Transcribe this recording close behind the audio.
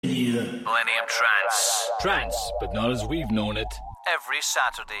Millennium Trance. Trance, but not as we've known it. Every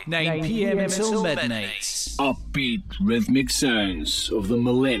Saturday, 9 p.m. until midnight. Upbeat, rhythmic sounds of the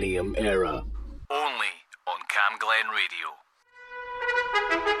Millennium era. Only on CamGlen Radio.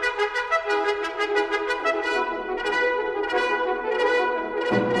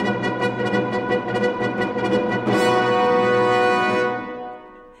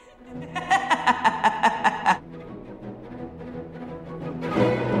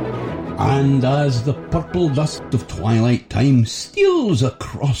 And as the purple dust of twilight time steals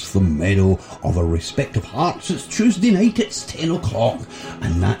across the meadow of our respective hearts, it's Tuesday night, it's 10 o'clock,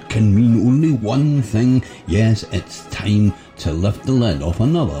 and that can mean only one thing. Yes, it's time to lift the lid off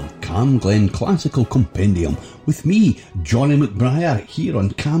another CamGlen Classical Compendium with me, Johnny McBriar, here on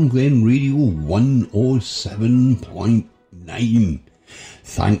CamGlen Radio 107.9.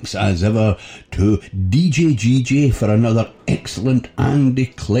 Thanks as ever to DJ GJ for another excellent and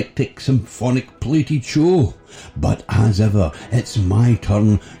eclectic symphonic plated show. But as ever, it's my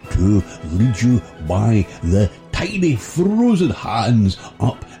turn to lead you by the tiny frozen hands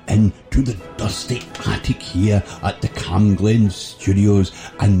up into the dusty attic here at the CamGlen Studios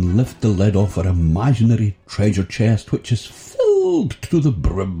and lift the lid off our imaginary treasure chest, which is filled to the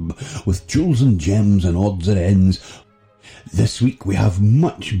brim with jewels and gems and odds and ends. This week we have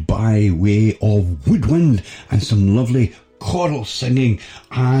much by way of woodwind and some lovely choral singing,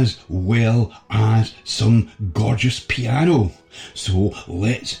 as well as some gorgeous piano. So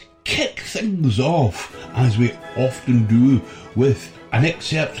let's kick things off, as we often do, with an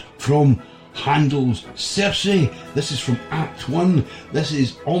excerpt from Handel's Circe. This is from Act 1. This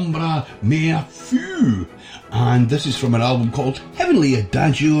is Ombra Mea Fu, and this is from an album called Heavenly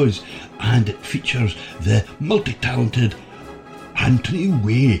Adagios, and it features the multi-talented Anthony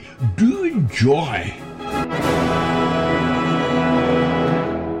Way. Do enjoy.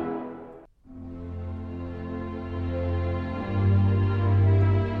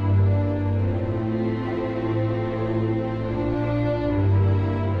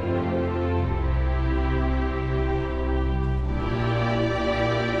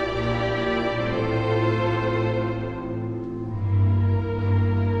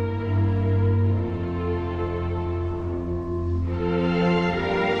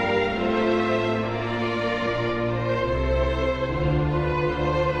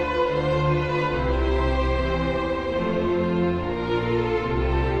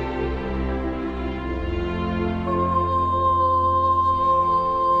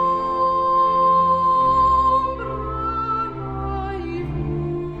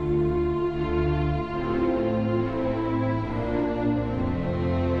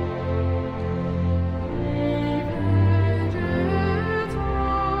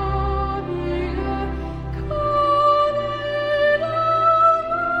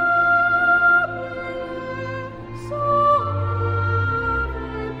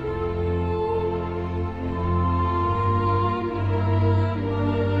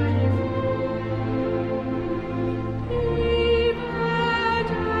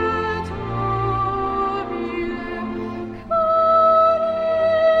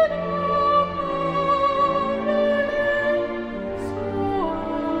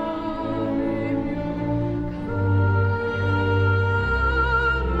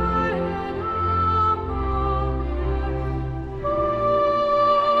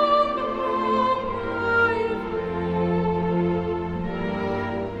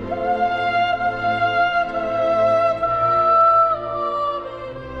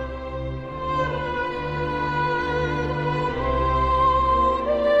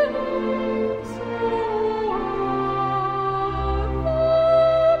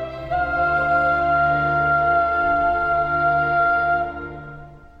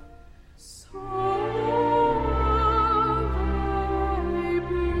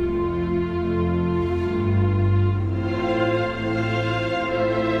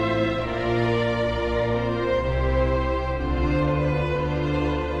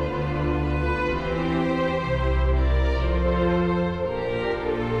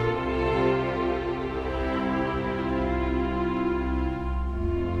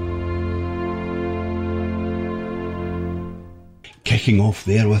 Kicking off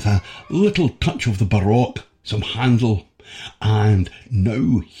there with a little touch of the Baroque, some Handel, and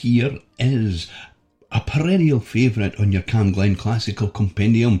now here is a perennial favourite on your CamGlen Classical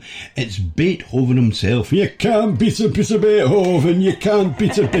Compendium. It's Beethoven himself. You can't beat a bit of Beethoven, you can't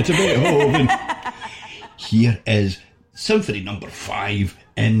beat a bit of Beethoven. Here is Symphony No. 5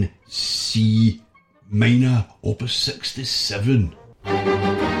 in C minor, Opus 67.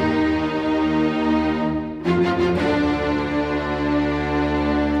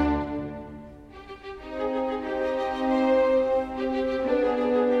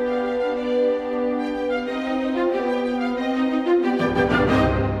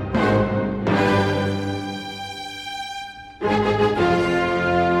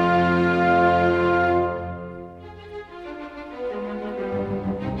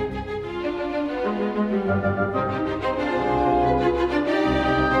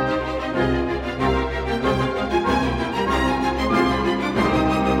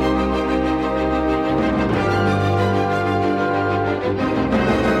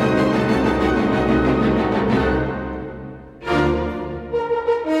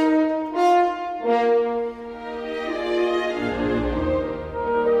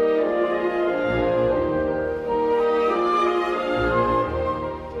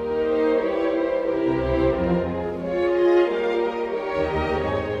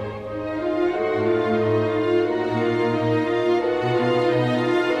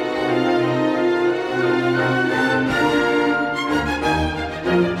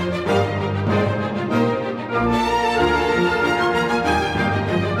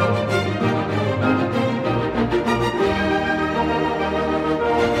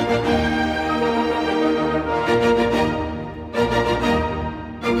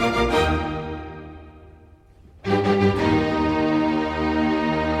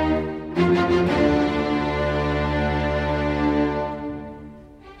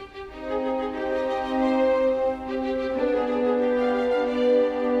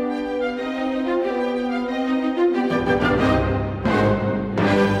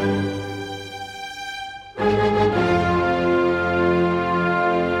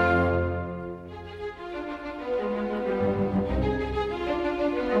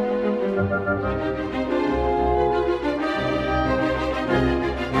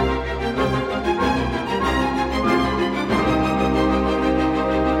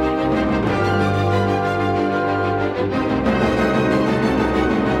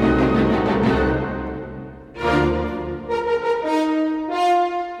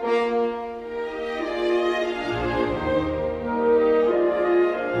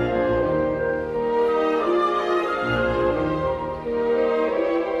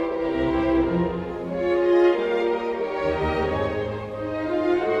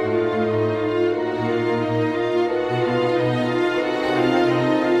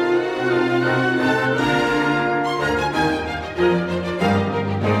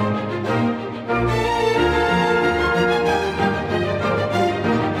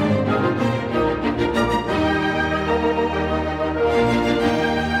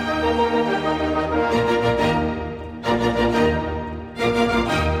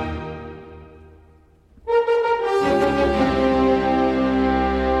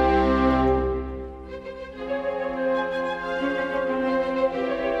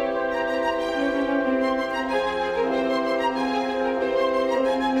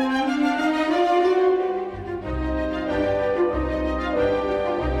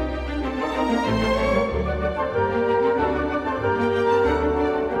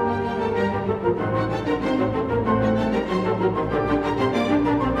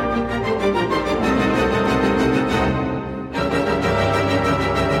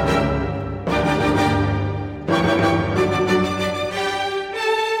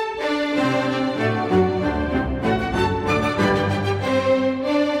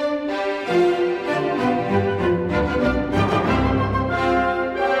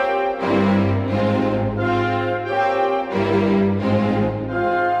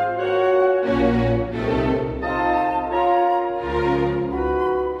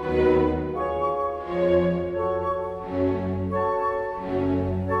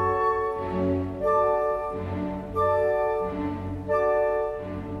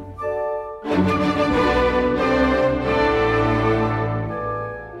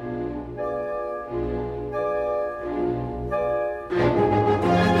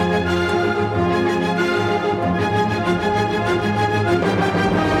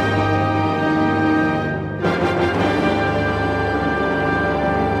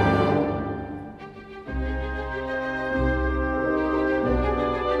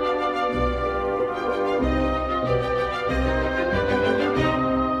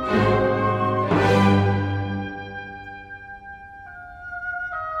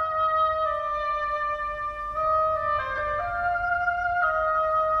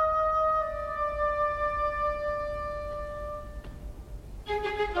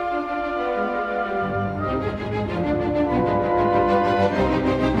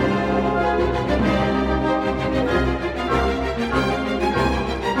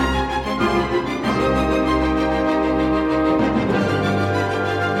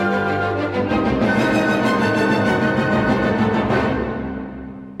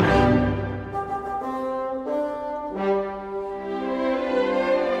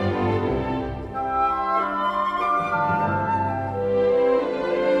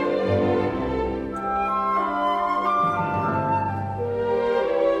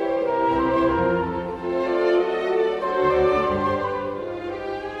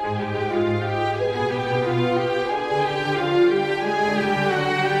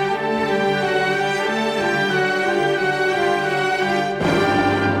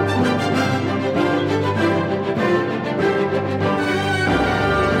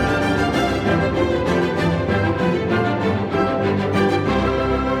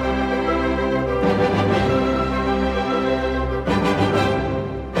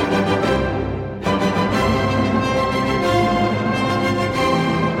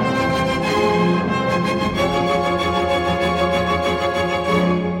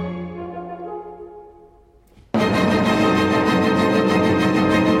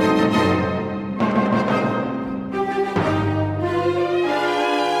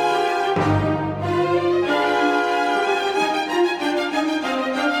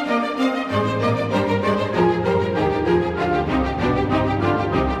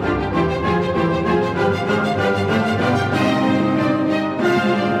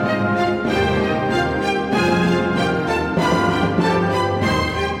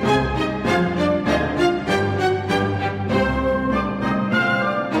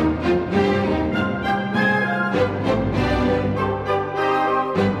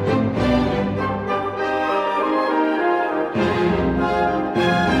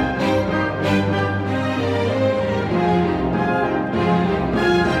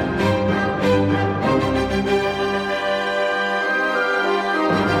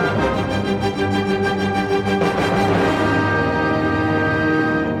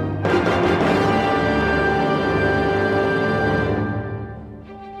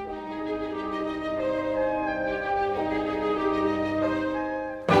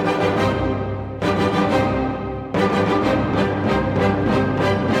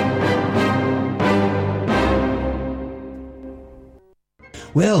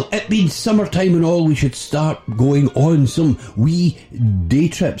 Well, it being summertime and all, we should start going on some wee day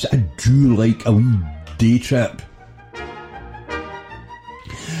trips. I do like a wee day trip.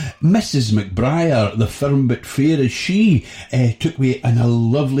 Mrs. McBriar, the firm but fair as she, took me on a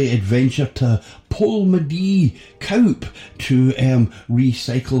lovely adventure to Polmadee Cowp to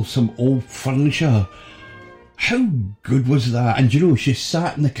recycle some old furniture. How good was that? And you know, she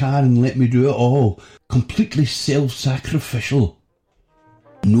sat in the car and let me do it all. Completely self-sacrificial.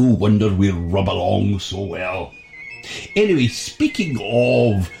 No wonder we rub along so well. Anyway, speaking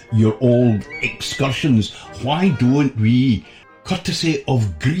of your old excursions, why don't we, courtesy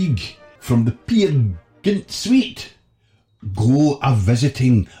of Grieg from the Peer Gynt Suite, go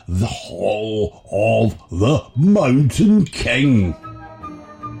a-visiting the Hall of the Mountain King?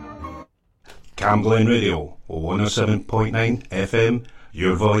 CamGlen Radio, 107.9 FM,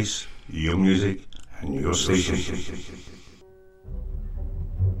 your voice, your music, and your station.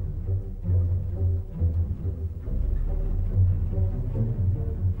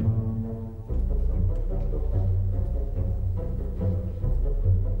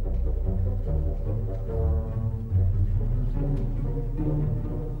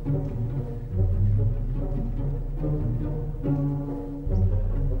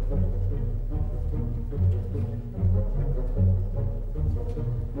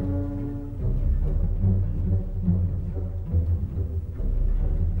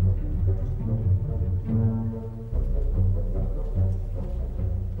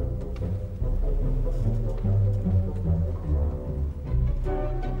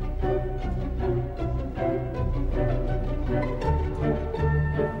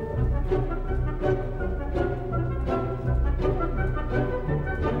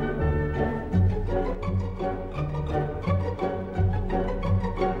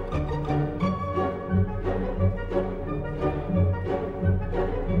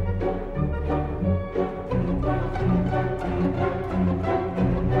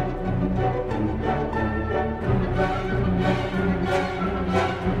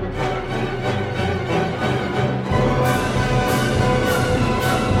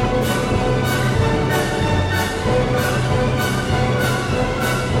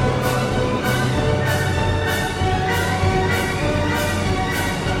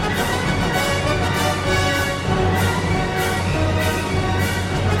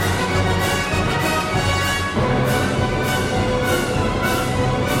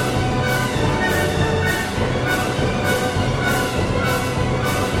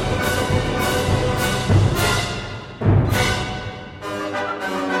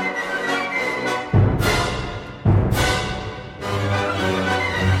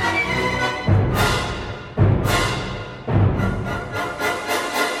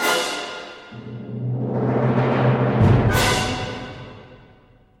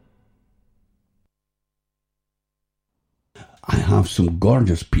 Have some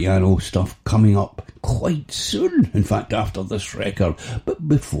gorgeous piano stuff coming up quite soon, in fact after this record, but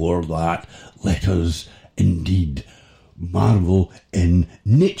before that let us indeed marvel in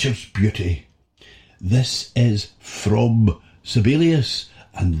nature's beauty. This is from Sibelius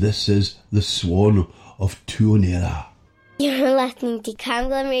and this is The Swan of Tuonera. You're listening to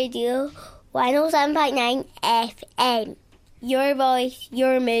CamGlen Radio 107.9 FM. Your voice,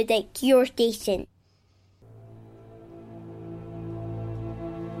 your music, your station.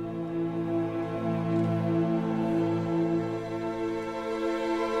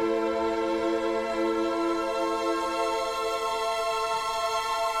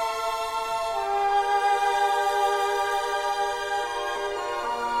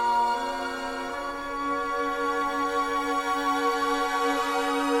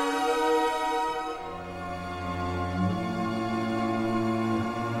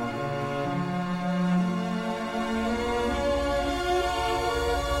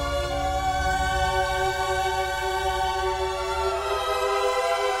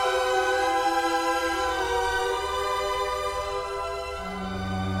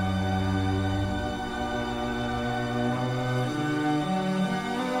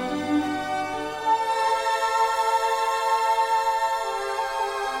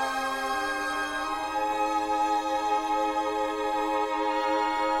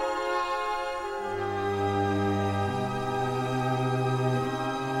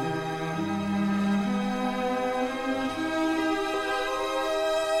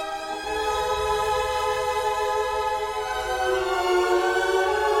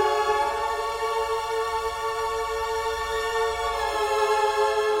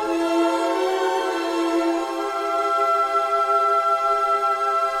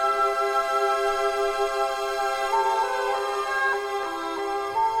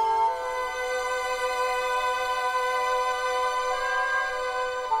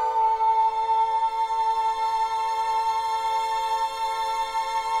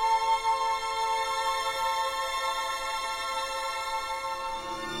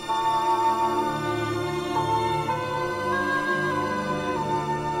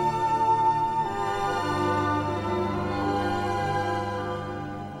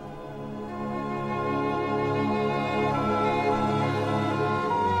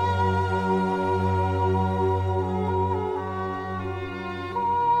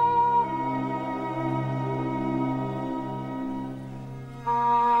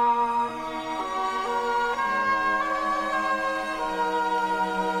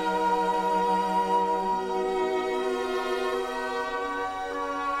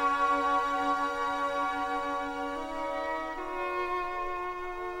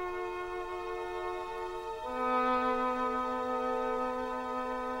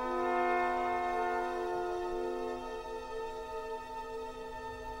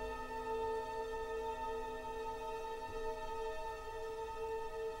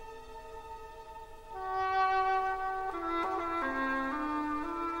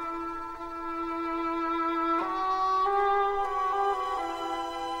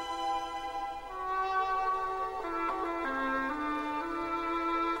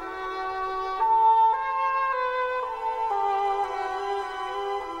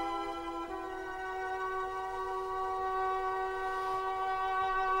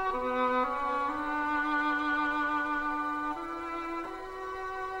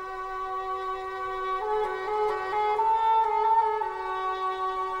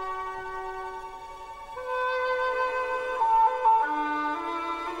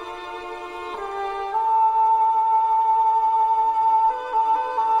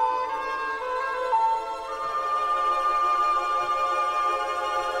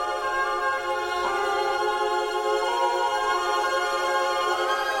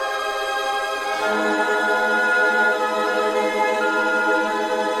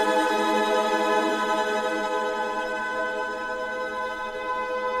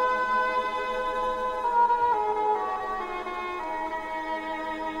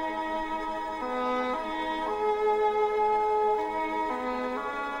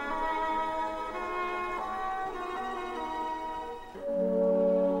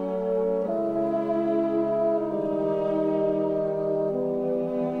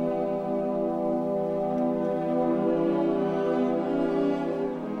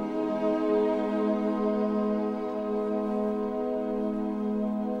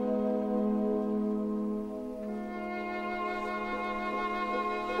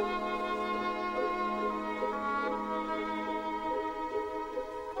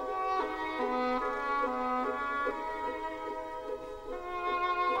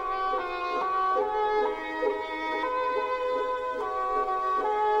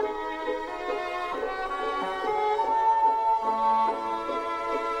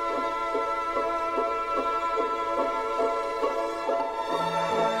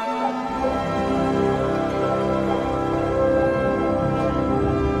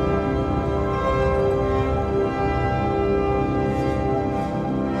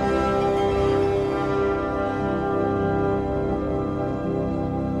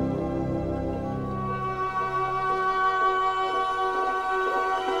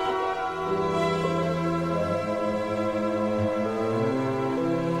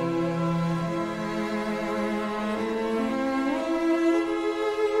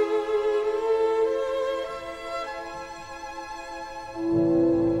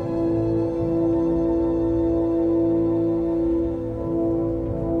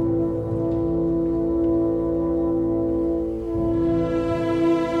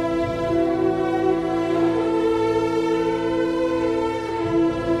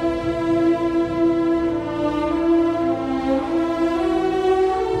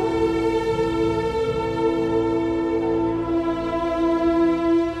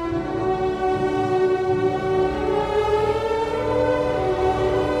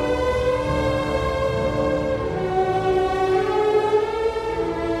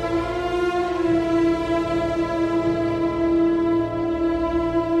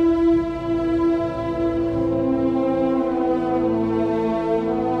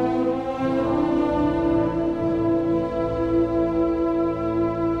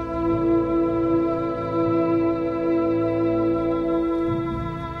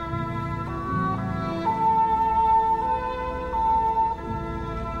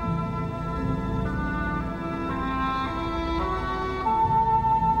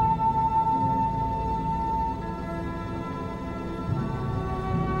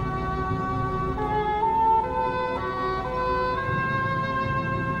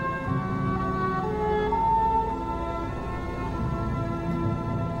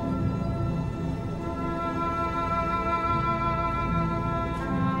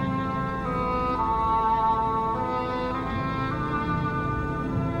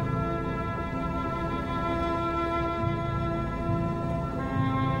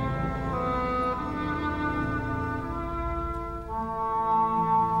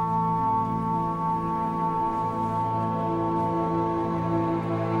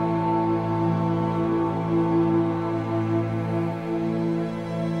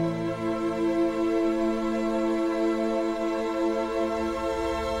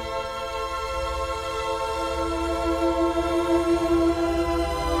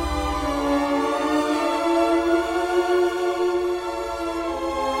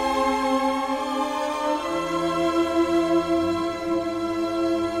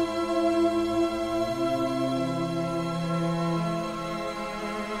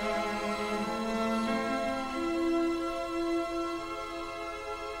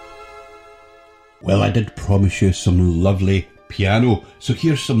 Well, I did promise you some lovely piano, so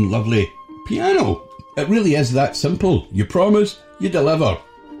here's some lovely piano. It really is that simple. You promise, you deliver.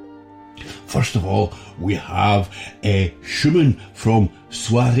 First of all, we have Schumann from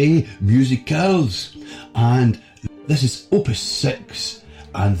Soirées Musicales, and this is Opus 6,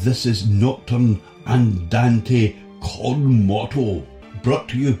 and this is Nocturne Andante con moto, brought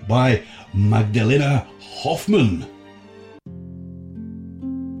to you by Magdalena Hoffmann.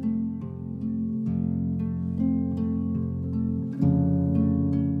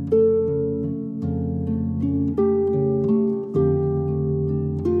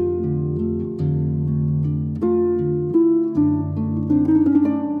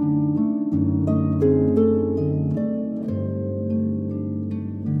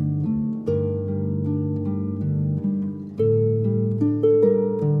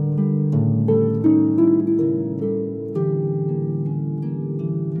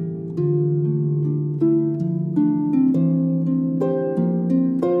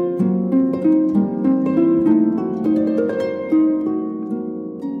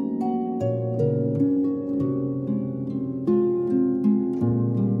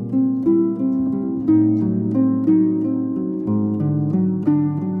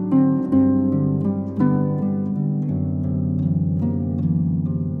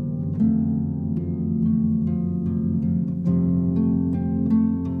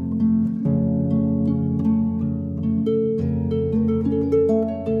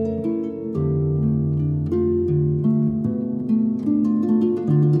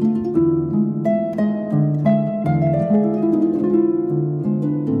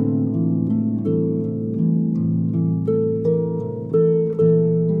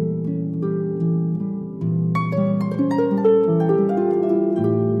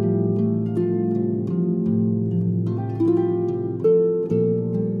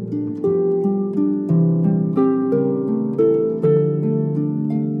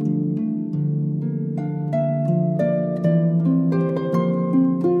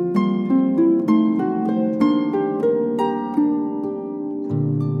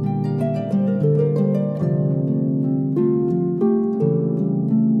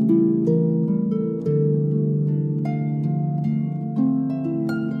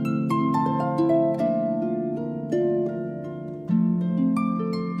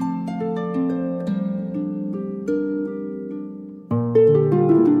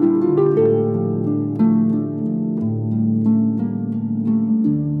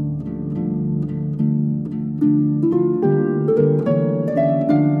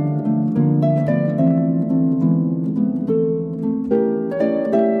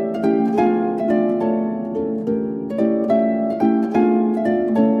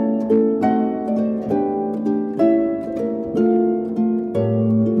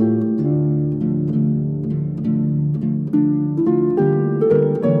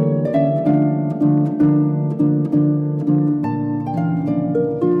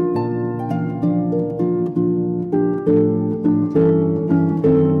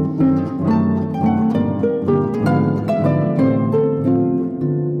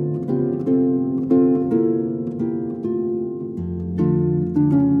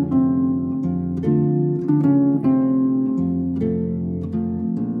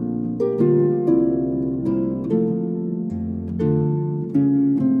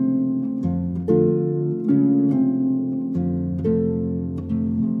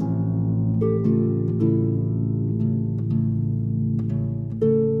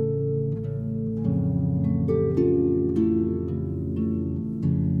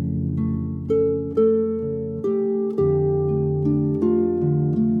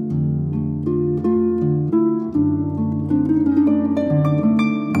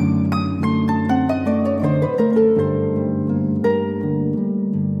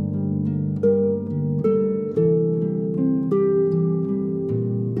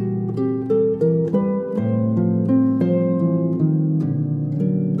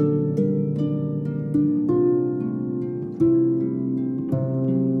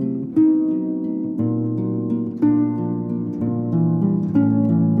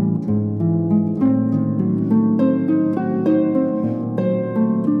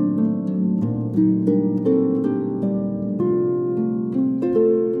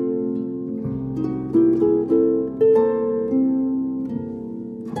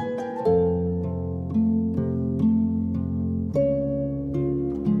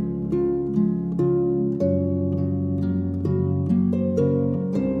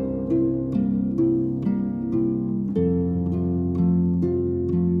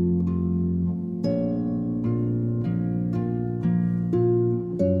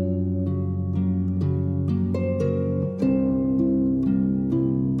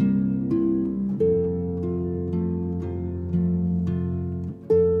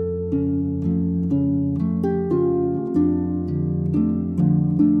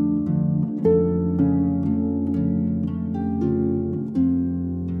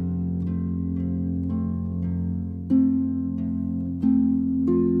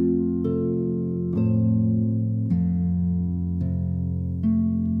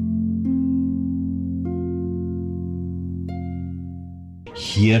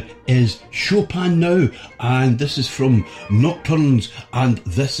 Here is Chopin now, and this is from Nocturnes, and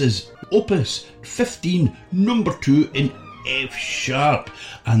this is Opus 15, number 2 in F sharp,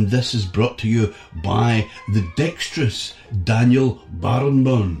 and this is brought to you by the dexterous Daniel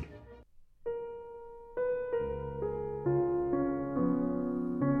Barenboim.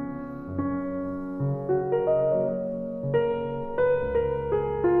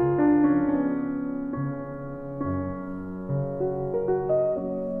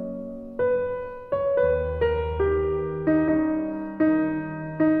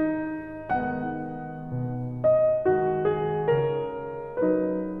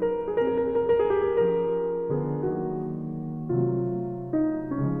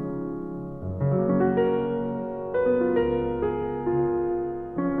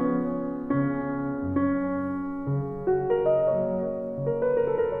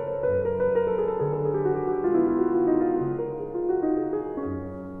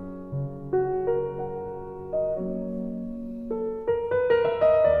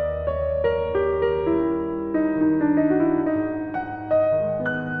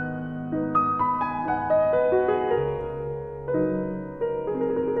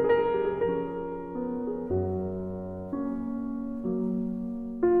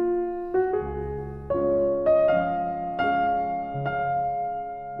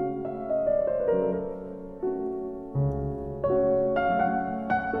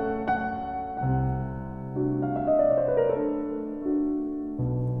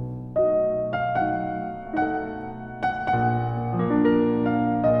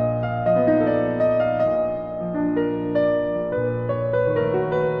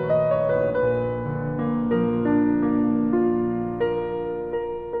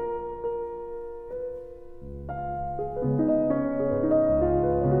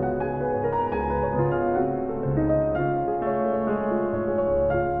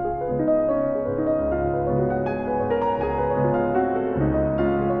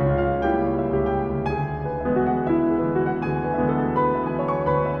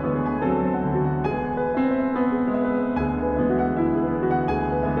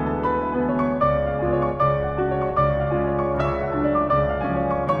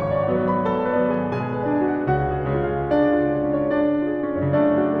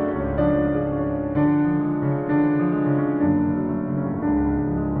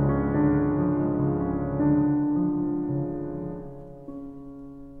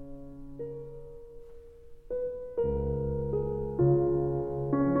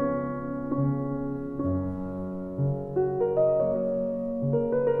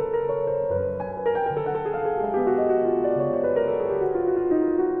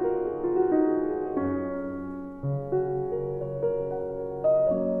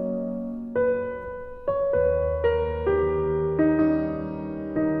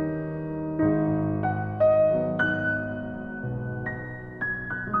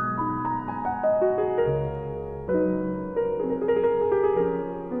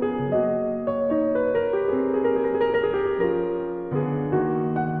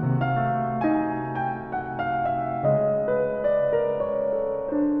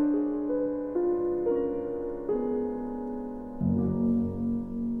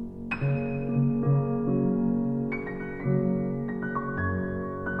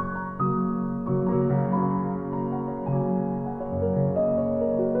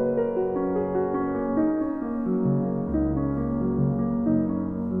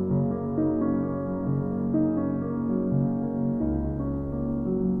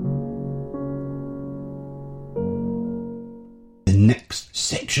 Next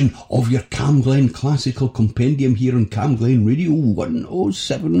section of your CamGlen Classical Compendium here on CamGlen Radio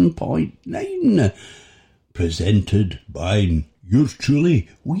 107.9, presented by yours truly,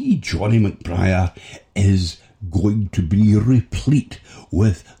 wee Johnny McBriar, is going to be replete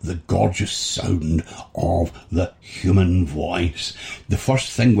with the gorgeous sound of the human voice. The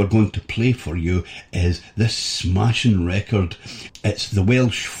first thing we're going to play for you is this smashing record. It's the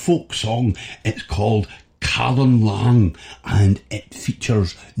Welsh folk song. It's called Calon Lang, and it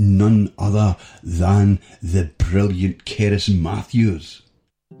features none other than the brilliant Cerys Matthews.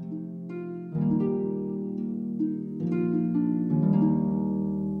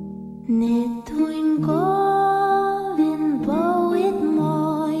 Nid dwi'n gofyn bywyd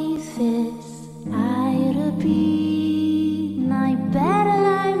moethus a'r y byd na'i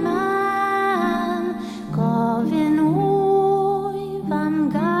berlau man, gofyn wyf am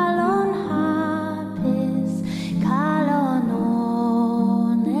galon hapus, calon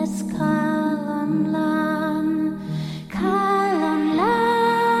onest, calon lan, calon lan.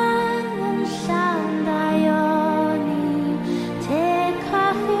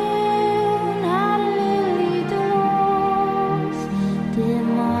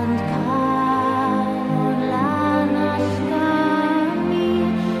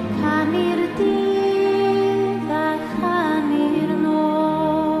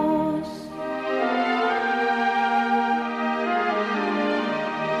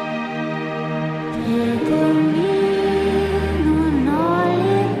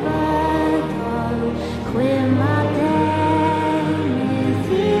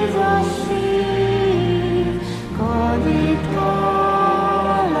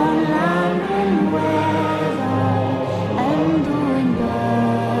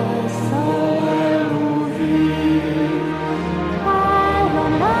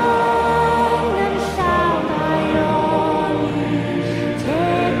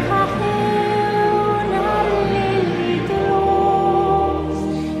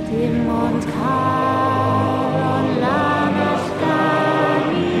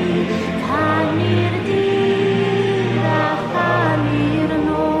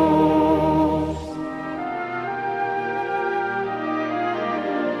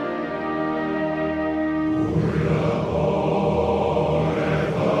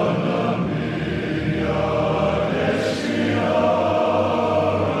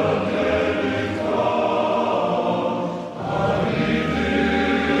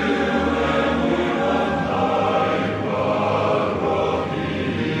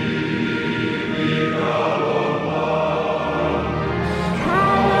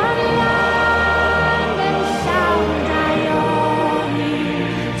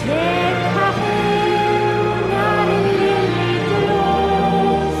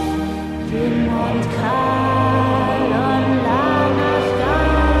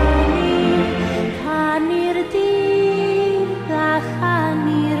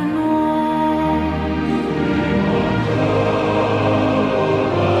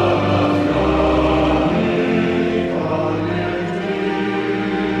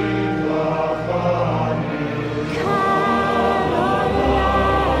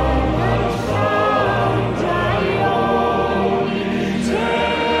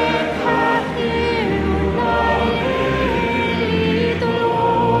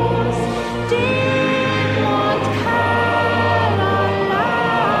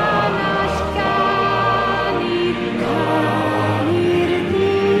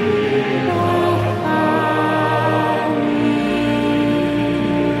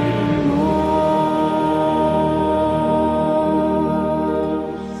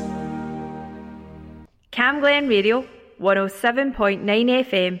 CamGlen Radio, 107.9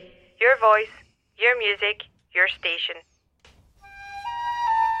 FM. Your voice, your music, your station.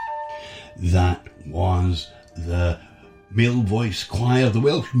 That was the male voice choir, the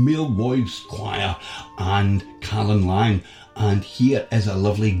Welsh male voice choir, and Callan Lang. And here is a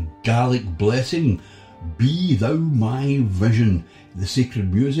lovely Gaelic blessing, Be Thou My Vision, the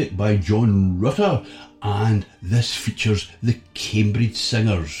sacred music by John Rutter, and this features the Cambridge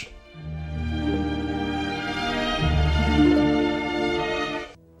Singers.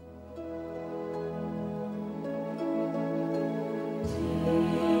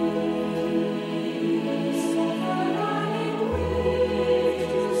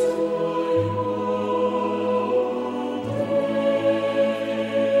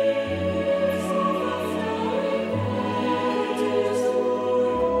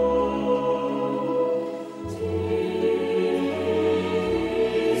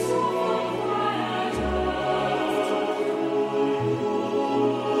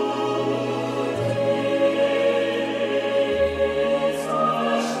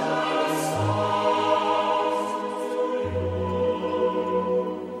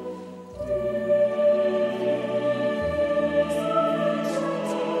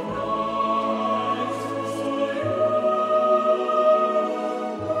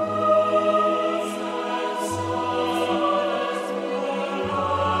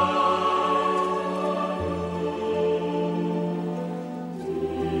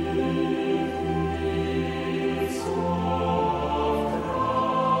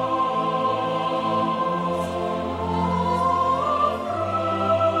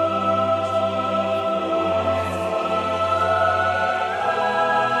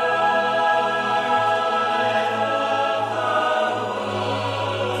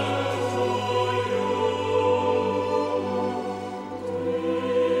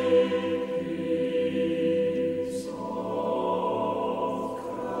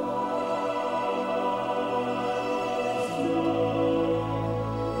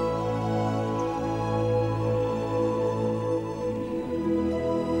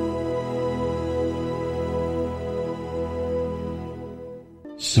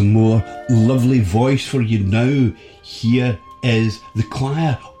 Some more lovely voice for you now. Here is the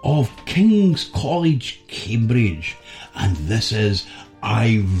choir of King's College, Cambridge, and this is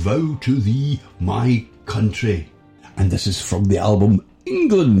I Vow to Thee, My Country, and this is from the album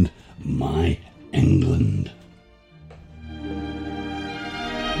England, My England.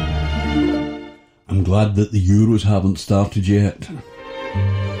 I'm glad that the Euros haven't started yet. Western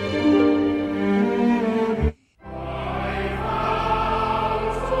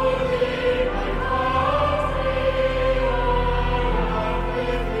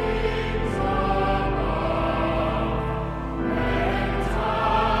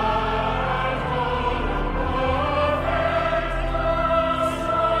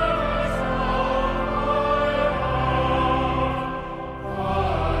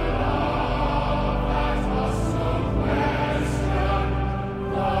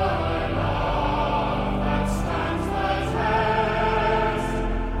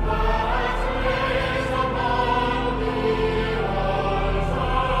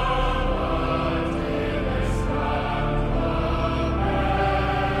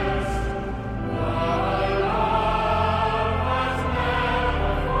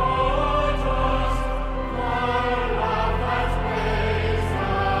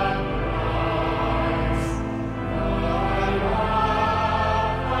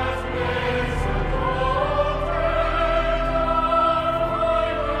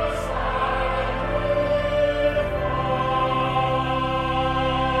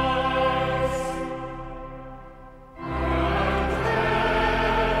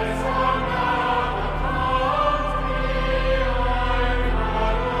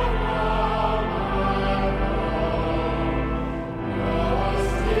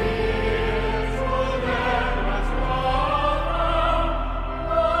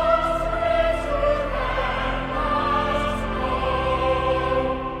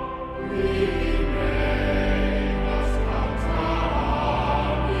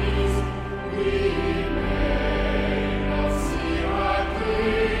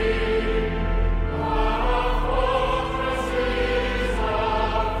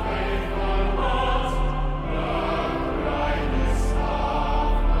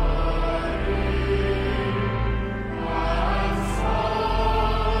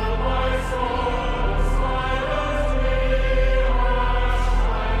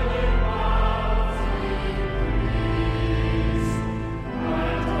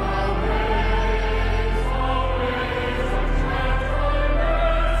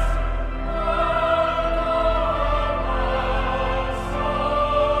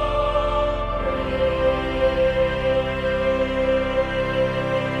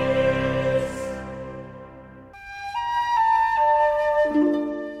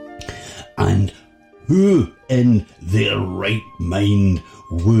And who in their right mind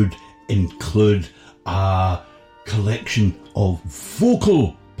would include a collection of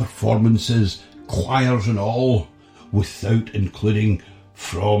vocal performances, choirs and all, without including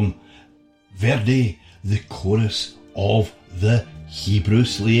from Verdi the chorus of the Hebrew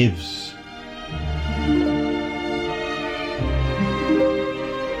slaves?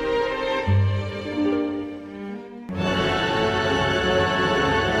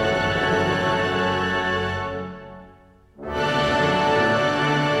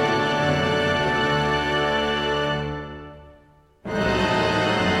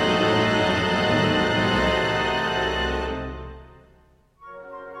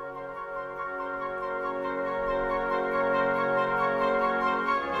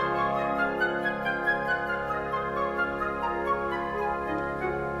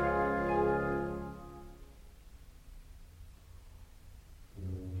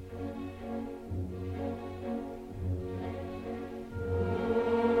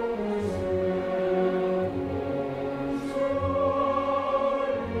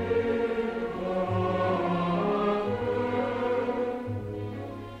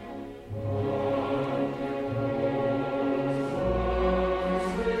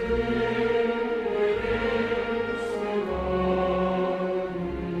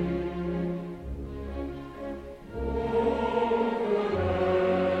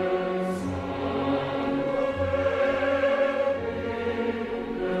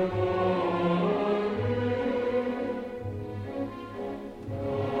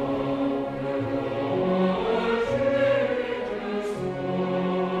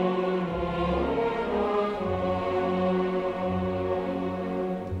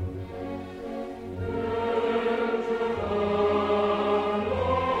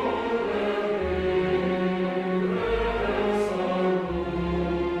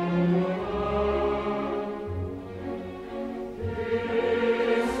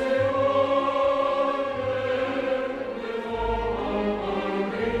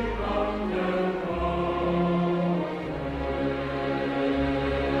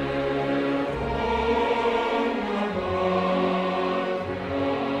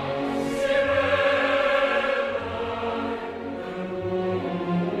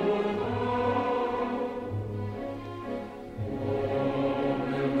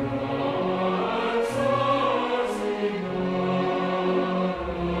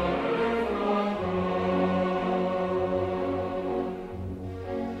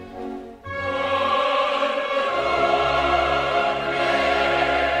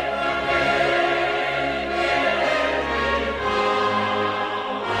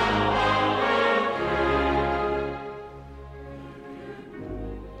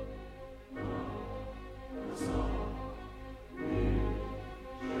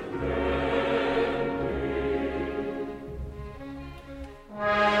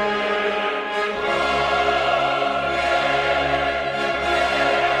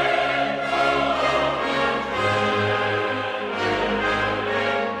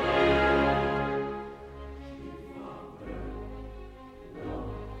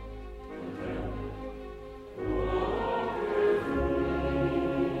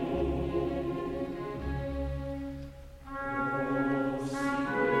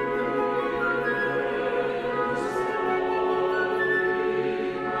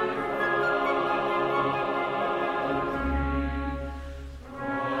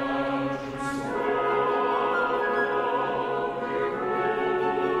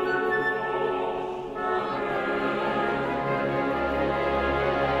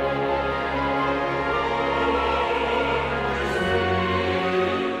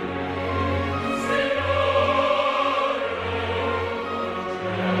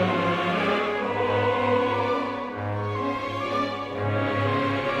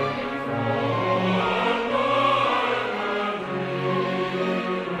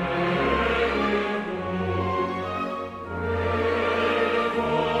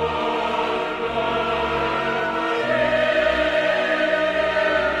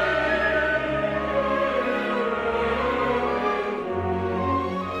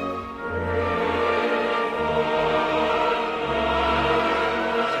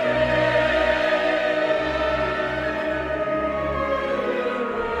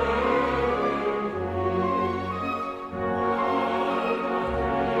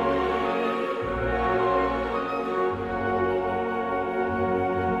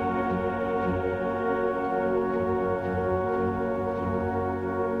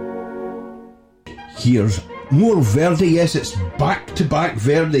 Here's more Verdi. Yes, it's back-to-back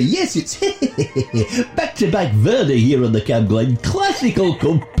Verdi. Yes, it's back-to-back Verdi here on the CamGlen Classical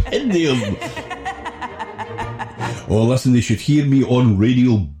Compendium. Compendium. Oh, listen, they should hear me on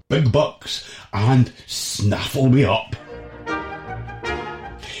radio big bucks and snaffle me up.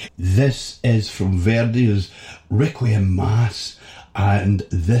 This is from Verdi's Requiem Mass, and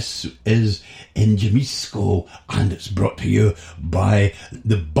this is in Jamisco, and it's brought to you by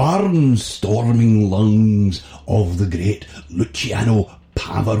the barnstorming lungs of the great Luciano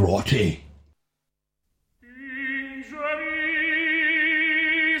Pavarotti.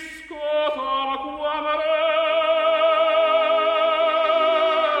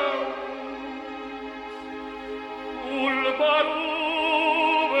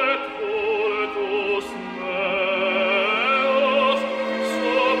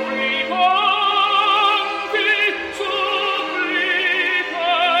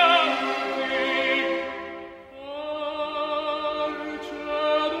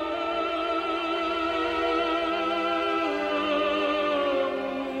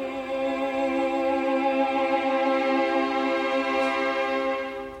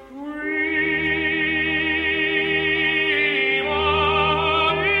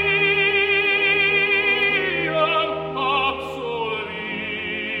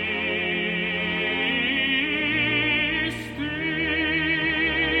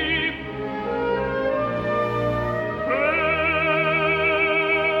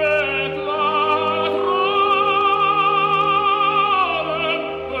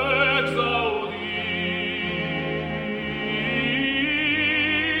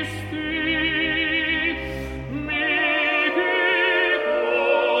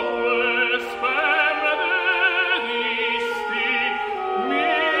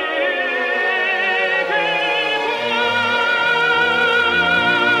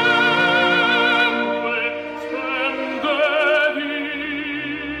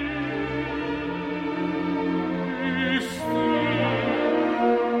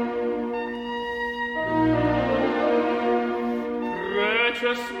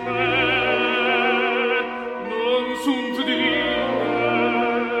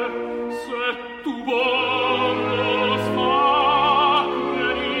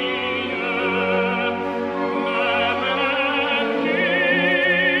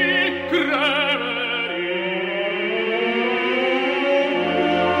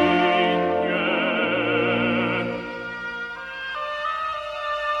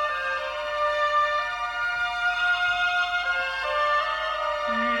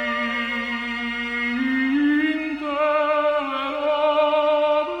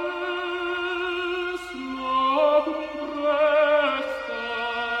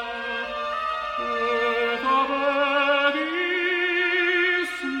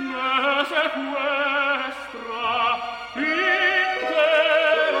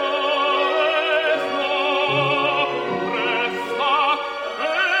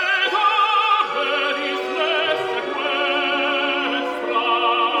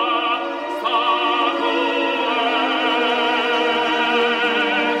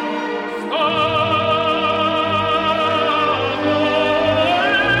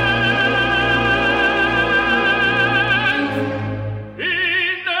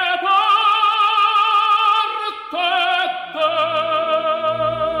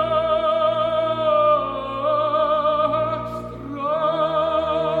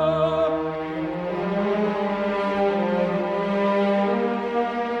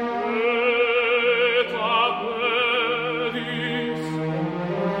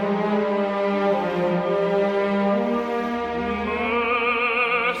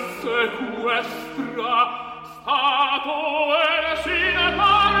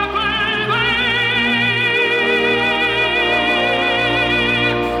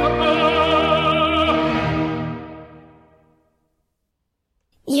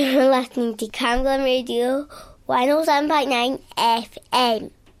 You're listening to CamGlen Radio 107.9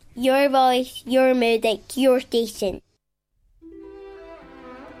 FM. Your voice, your music, your station.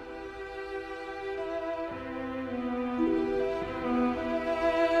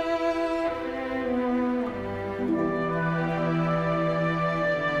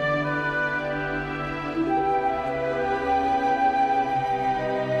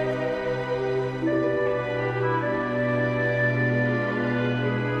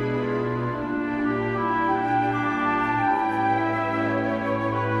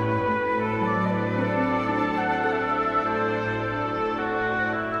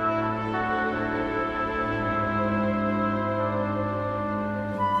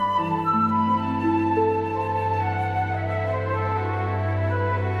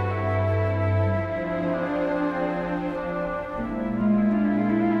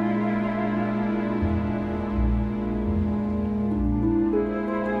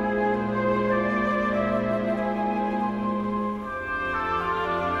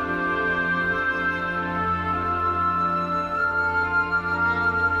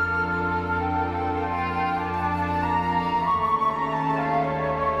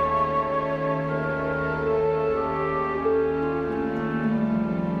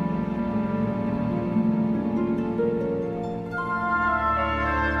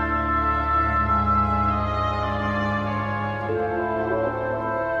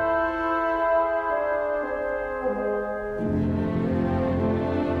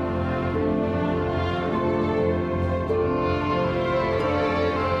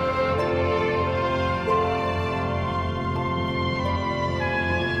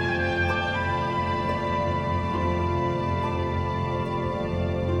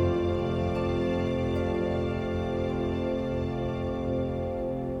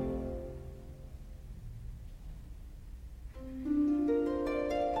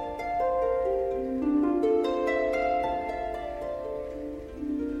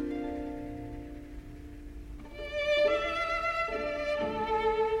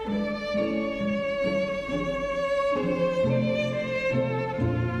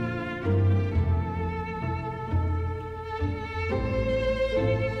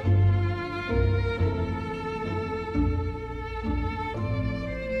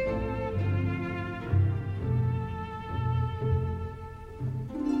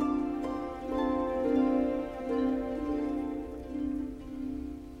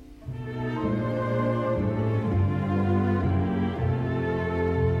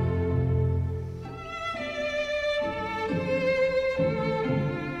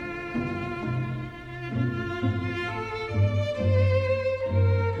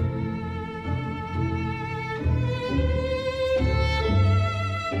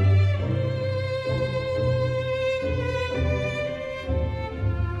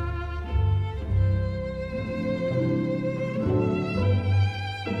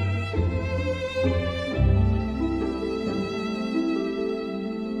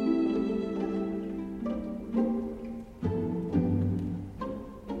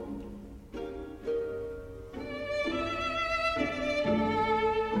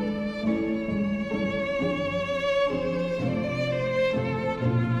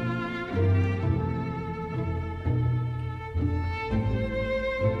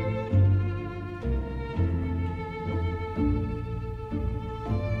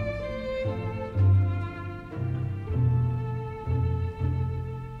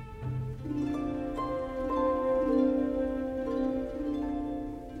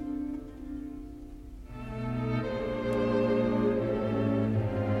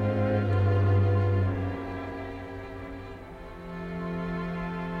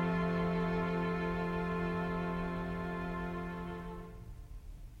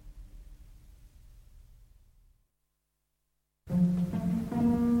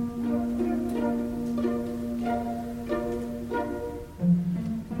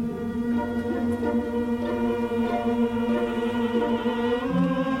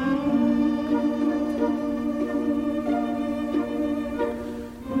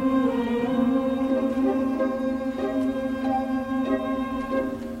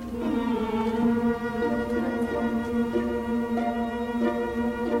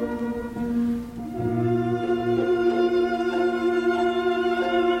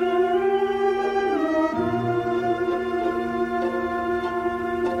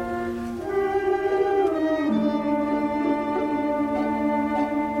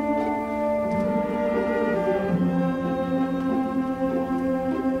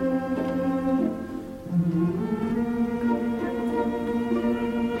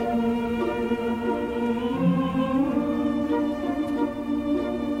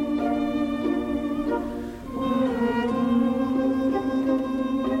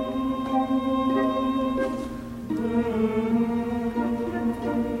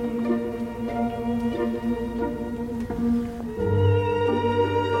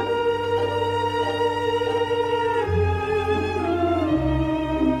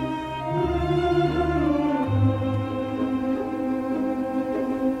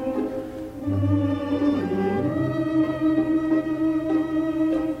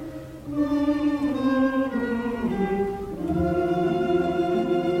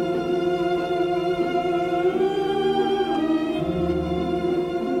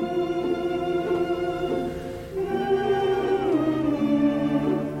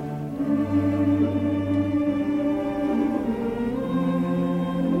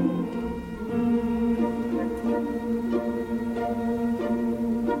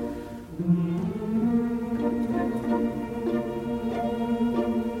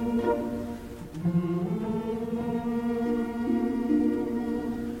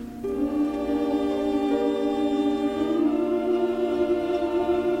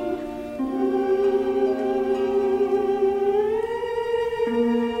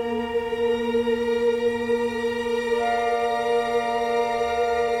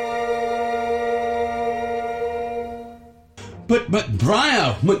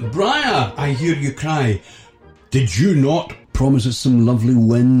 McBriar, I hear you cry. Did you not promise us some lovely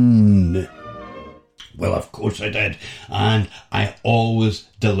wind? Well, of course I did, and I always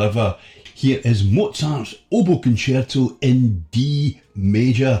deliver. Here is Mozart's Oboe Concerto in D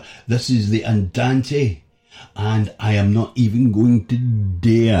major. This is the Andante, and I am not even going to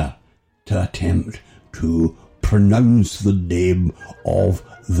dare to attempt to pronounce the name of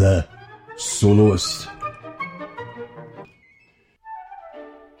the soloist.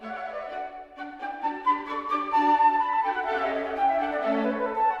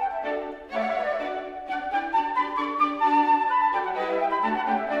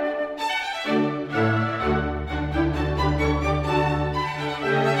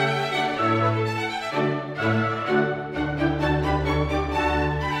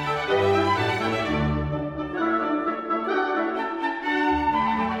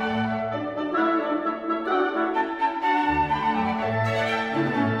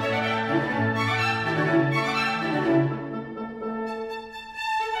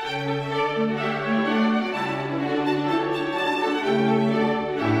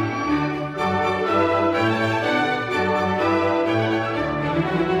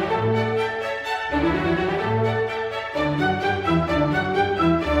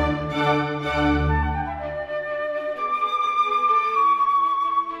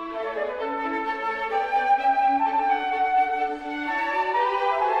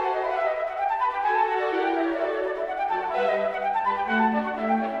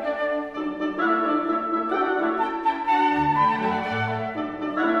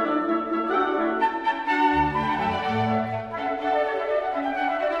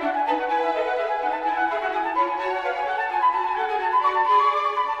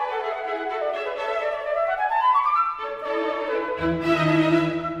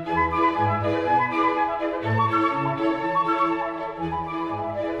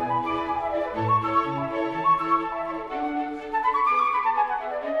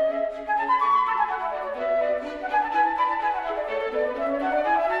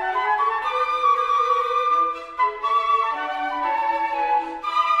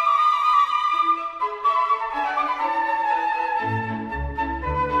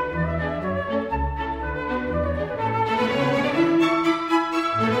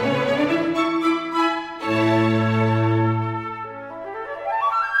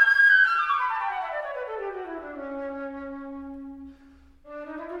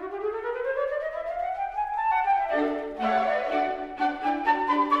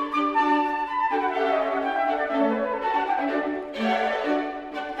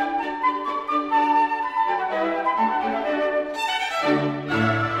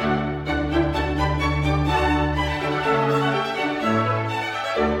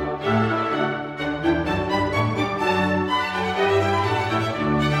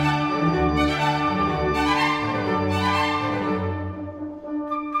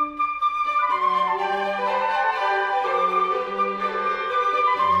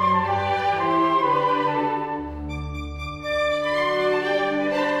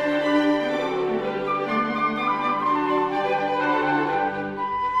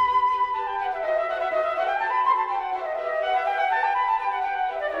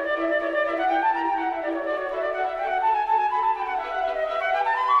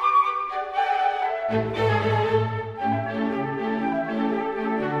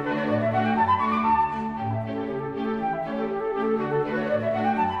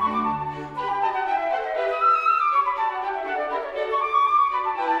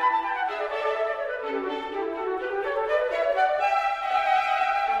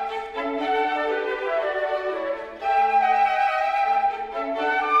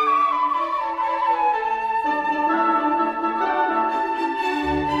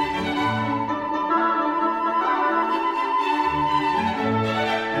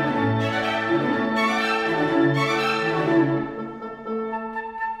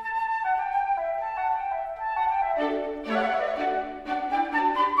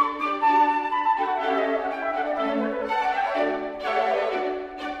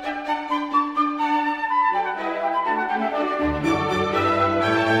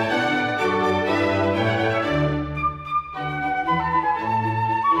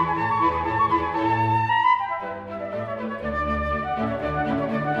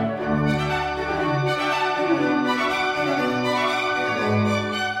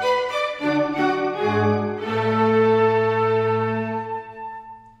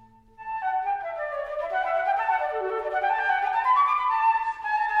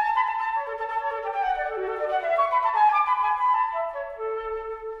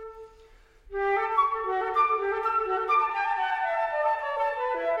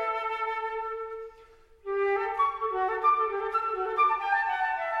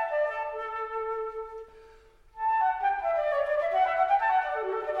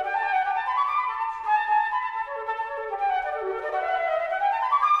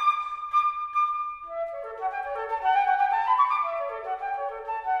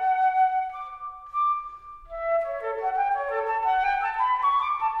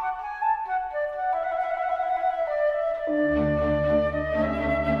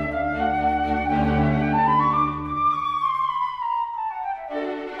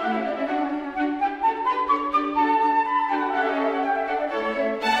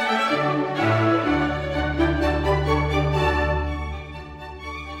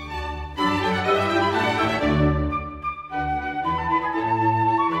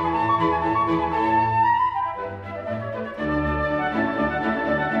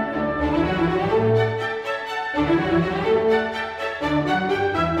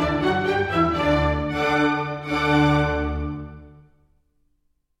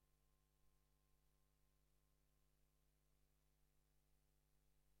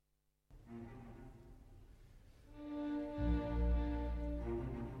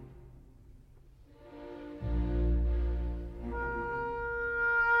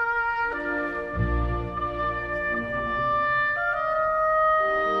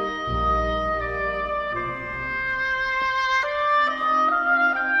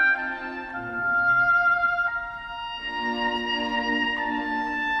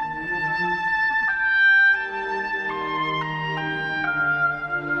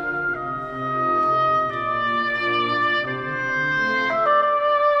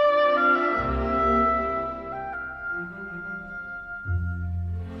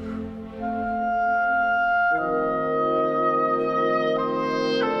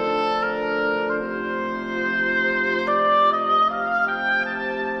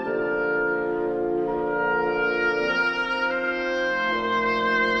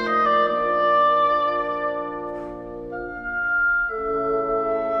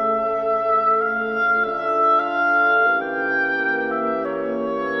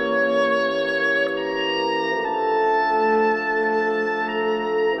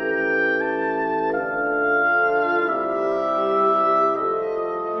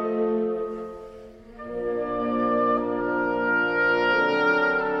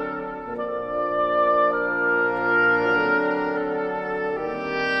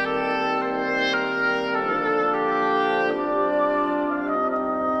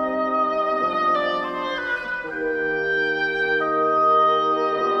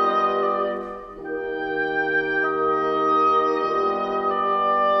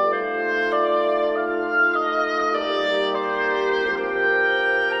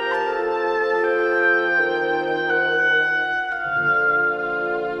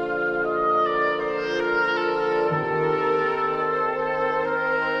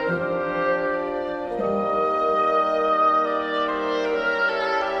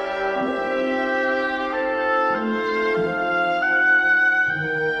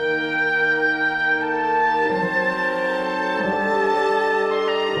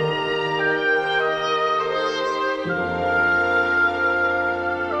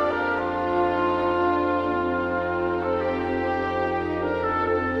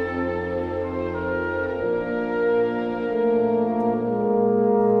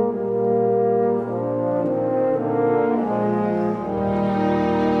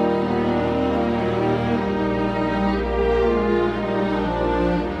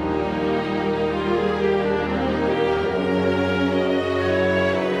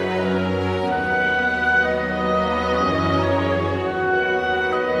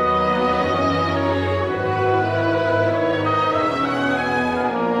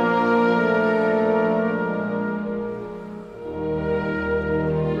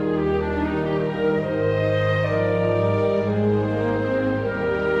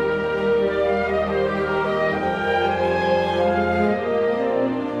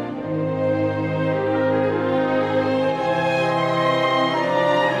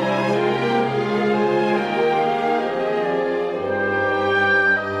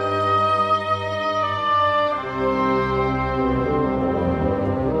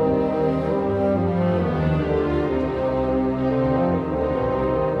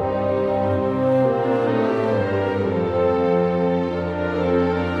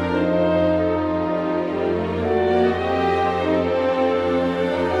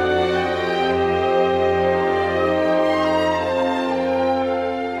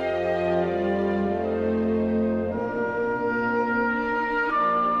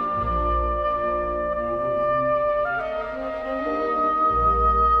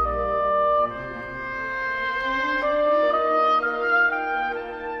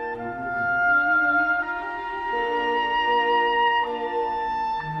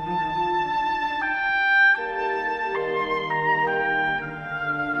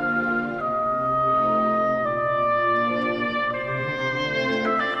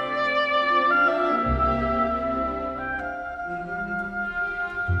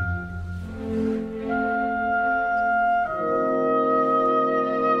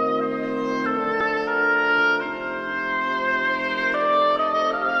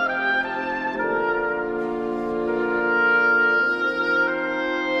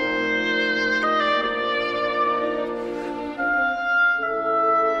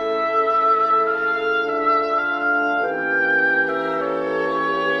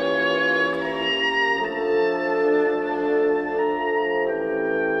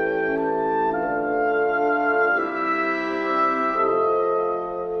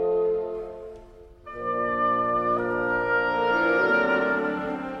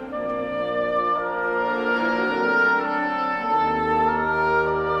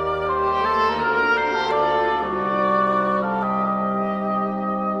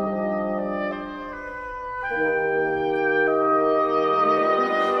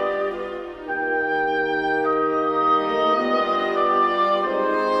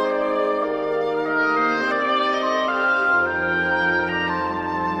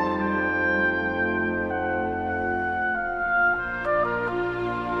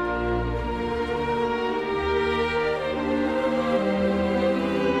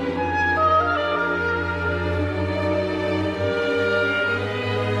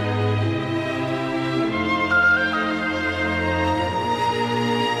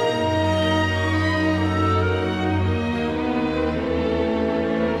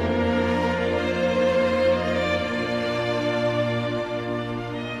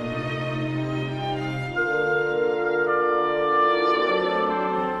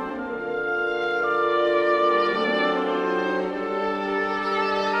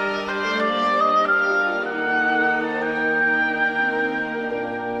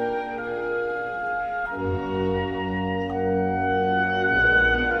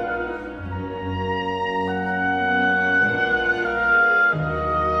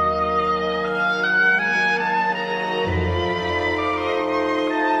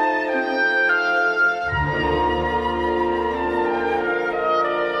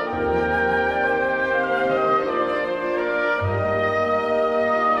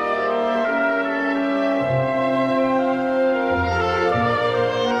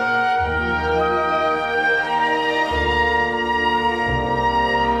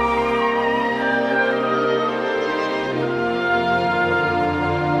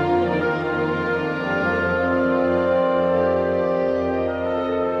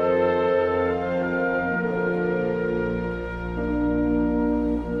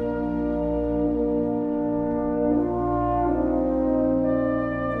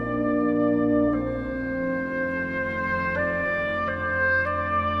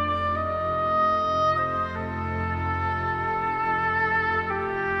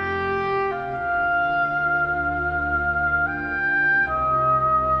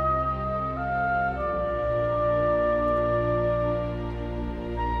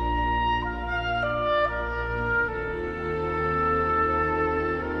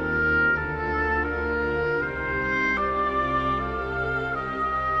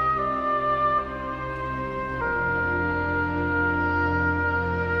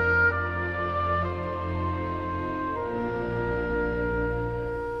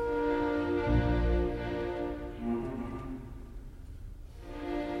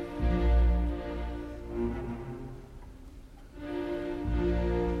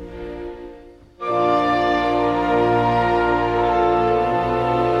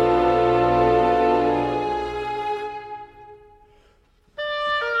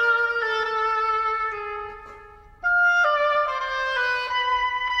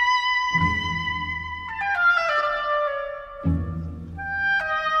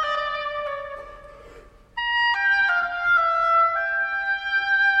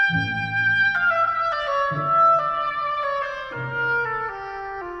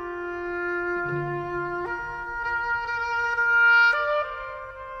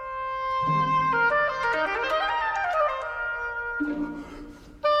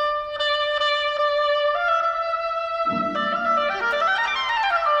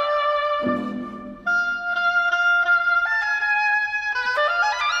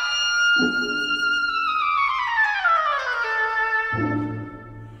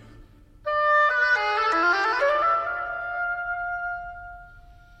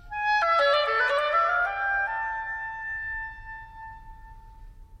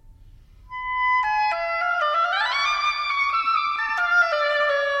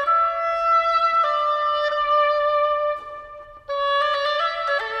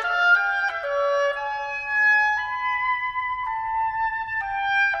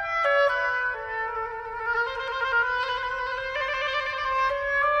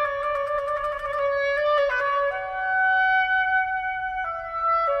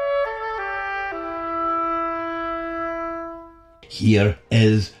 Here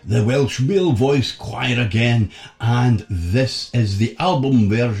is the Welsh Male Voice Choir again, and this is the album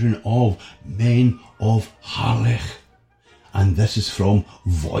version of Men of Harlech, and this is from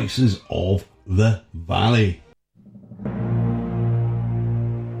Voices of the Valley.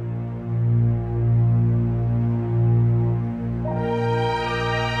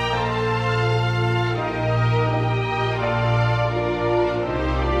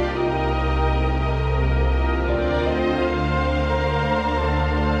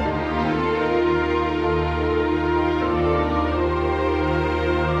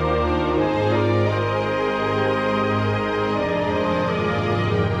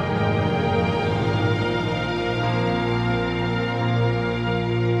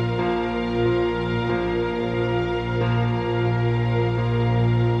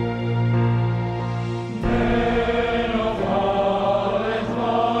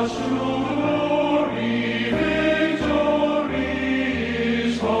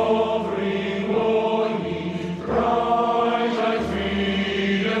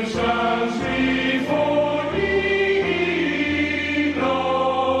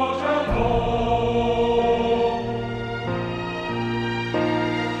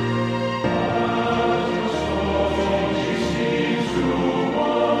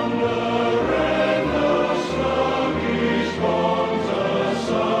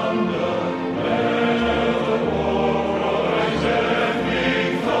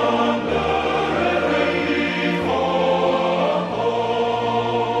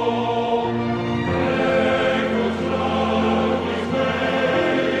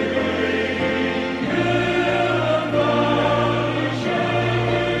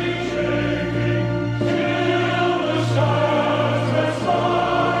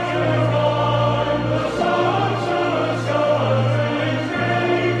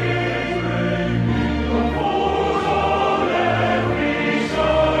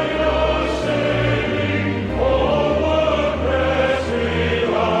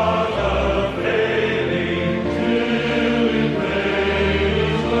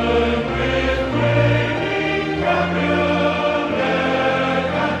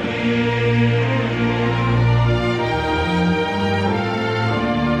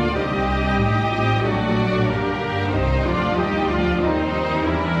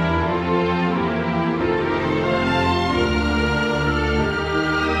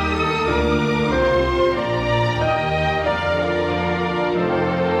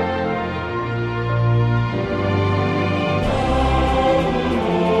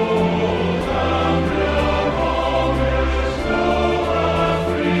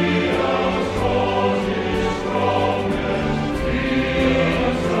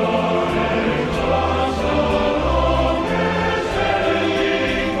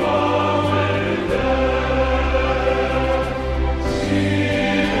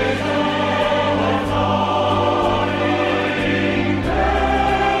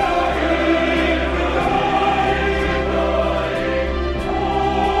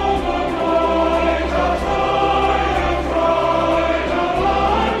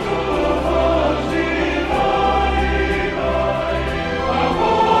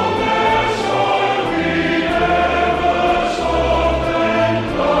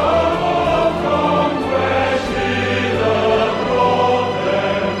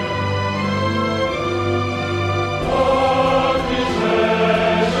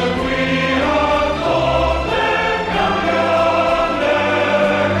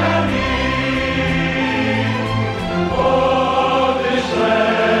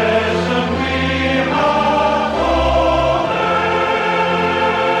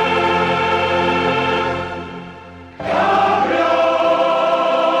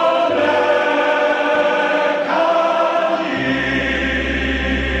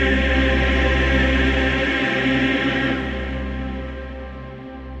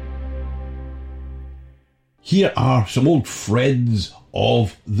 Here are some old friends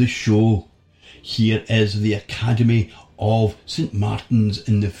of the show. Here is the Academy of St Martin's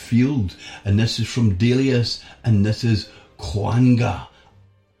in the Field, and this is from Delius, and this is Kwanga,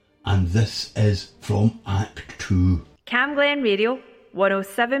 and this is from Act 2. CamGlen Radio,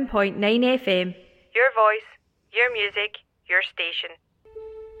 107.9 FM. Your voice, your music, your station.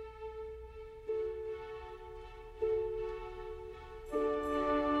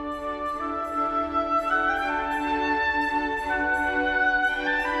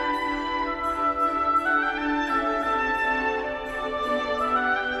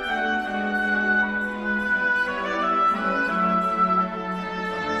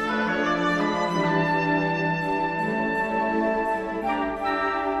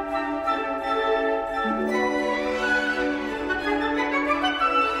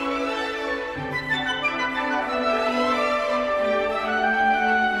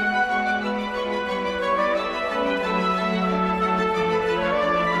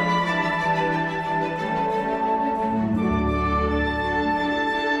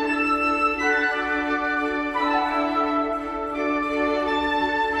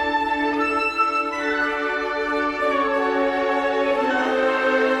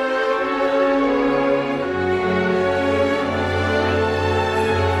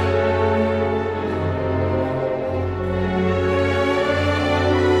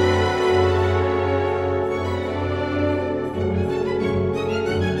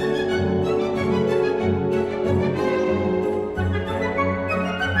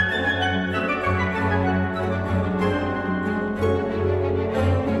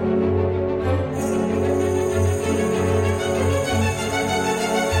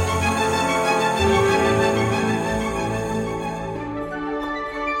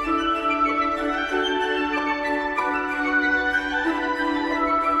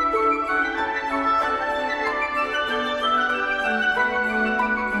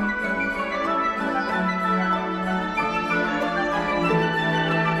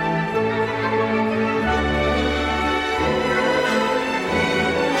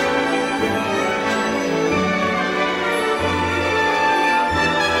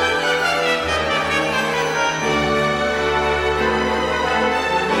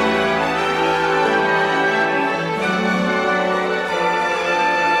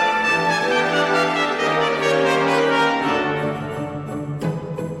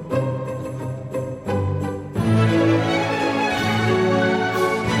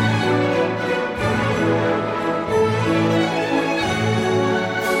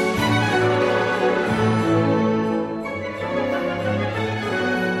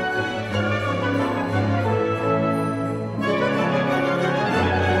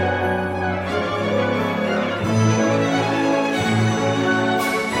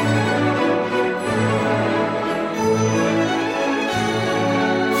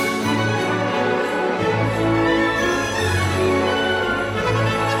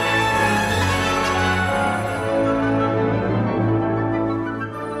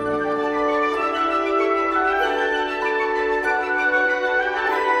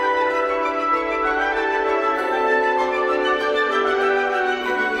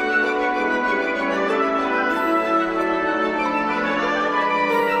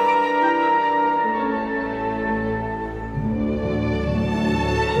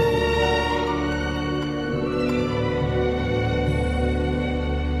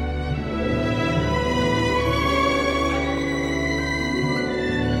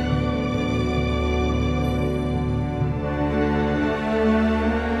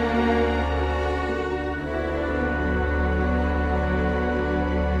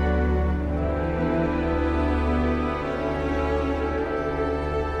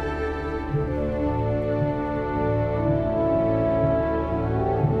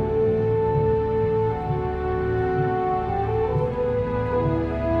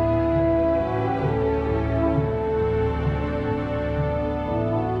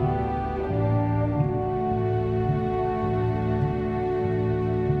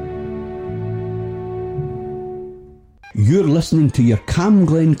 You're listening to your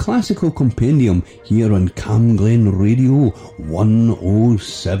CamGlen Classical Compendium here on CamGlen Radio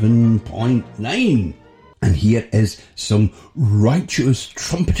 107.9. And here is some righteous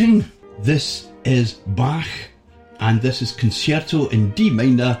trumpeting. This is Bach, and this is Concerto in D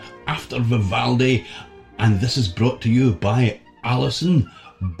minor after Vivaldi, and this is brought to you by Alison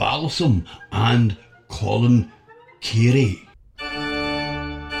Balsam and Colin Carey.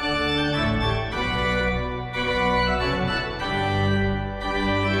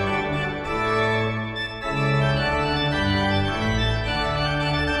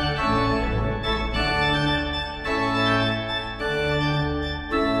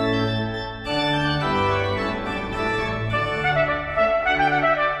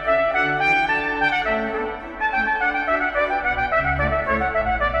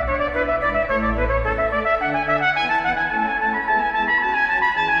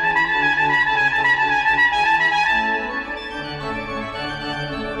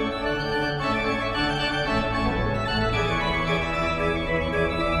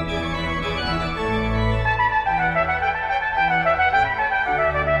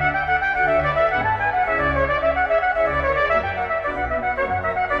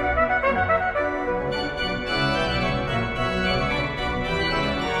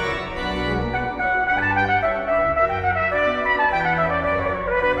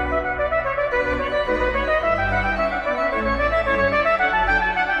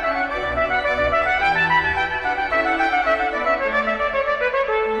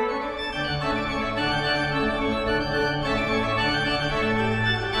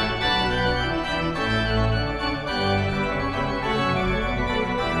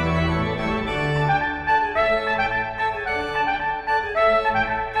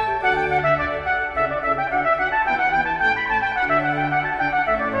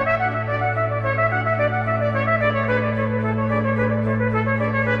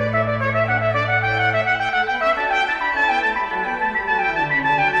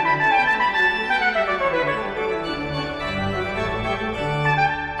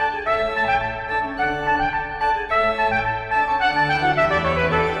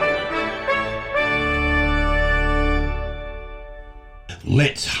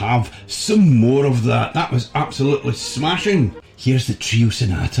 let's have some more of that. That was absolutely smashing. Here's the Trio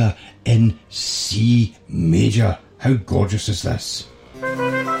Sonata in C major. How gorgeous is this?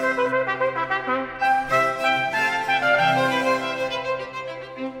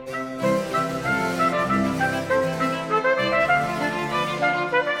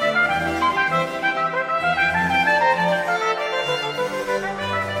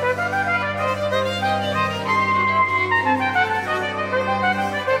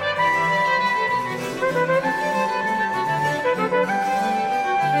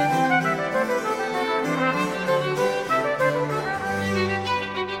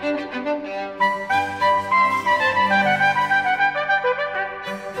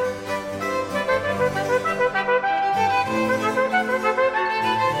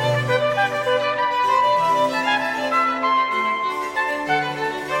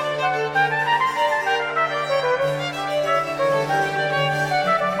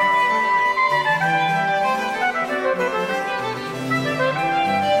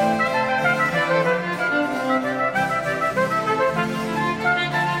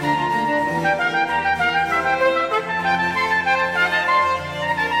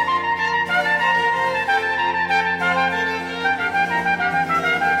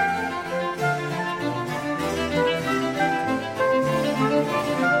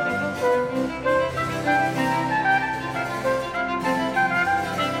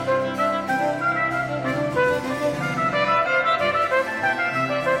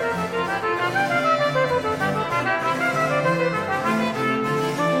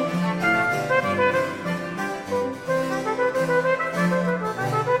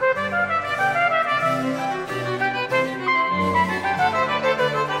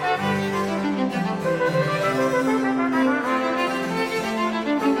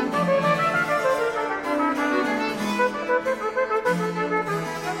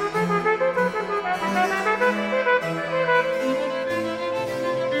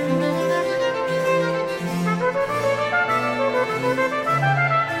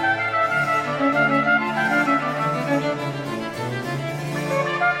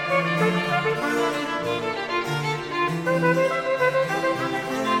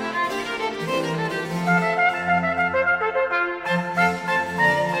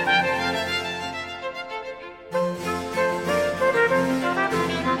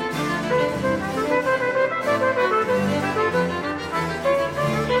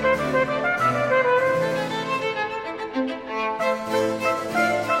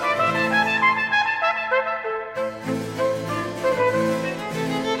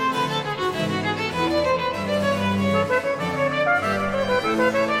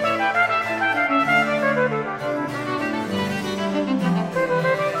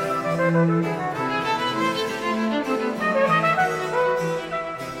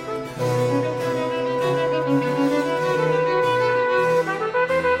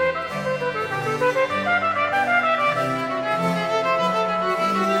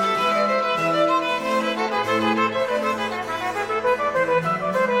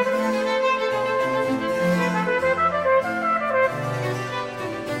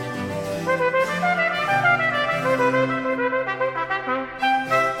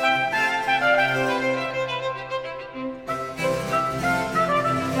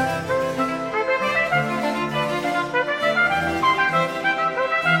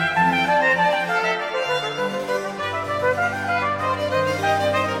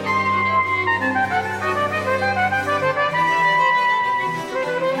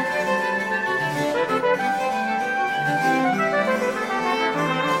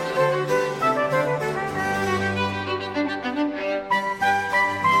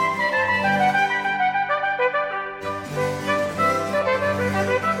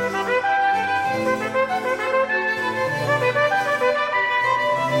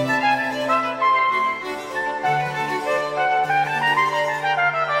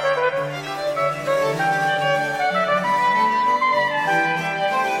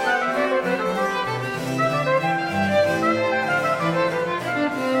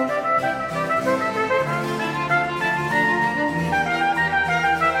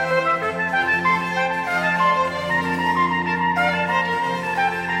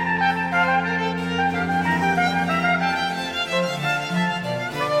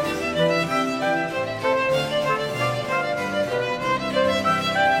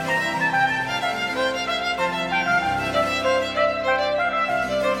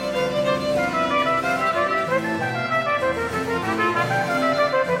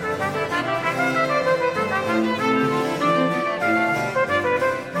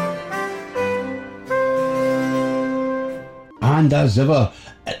 And as ever,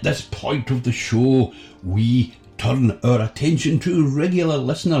 at this point of the show, we turn our attention to regular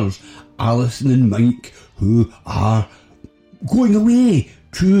listeners, Alison and Mike, who are going away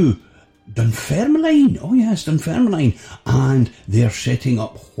to Dunfermline. Oh yes, Dunfermline. And they're setting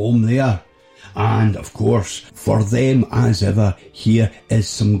up home there. And of course, for them, as ever, here is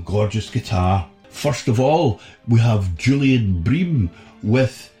some gorgeous guitar. First of all, we have Julian Bream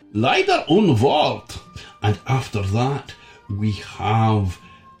with Leider on Vort. And after that, we have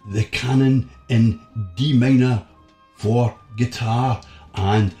the Canon in D minor for guitar.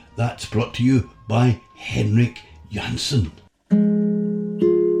 And that's brought to you by Henrik Jansson.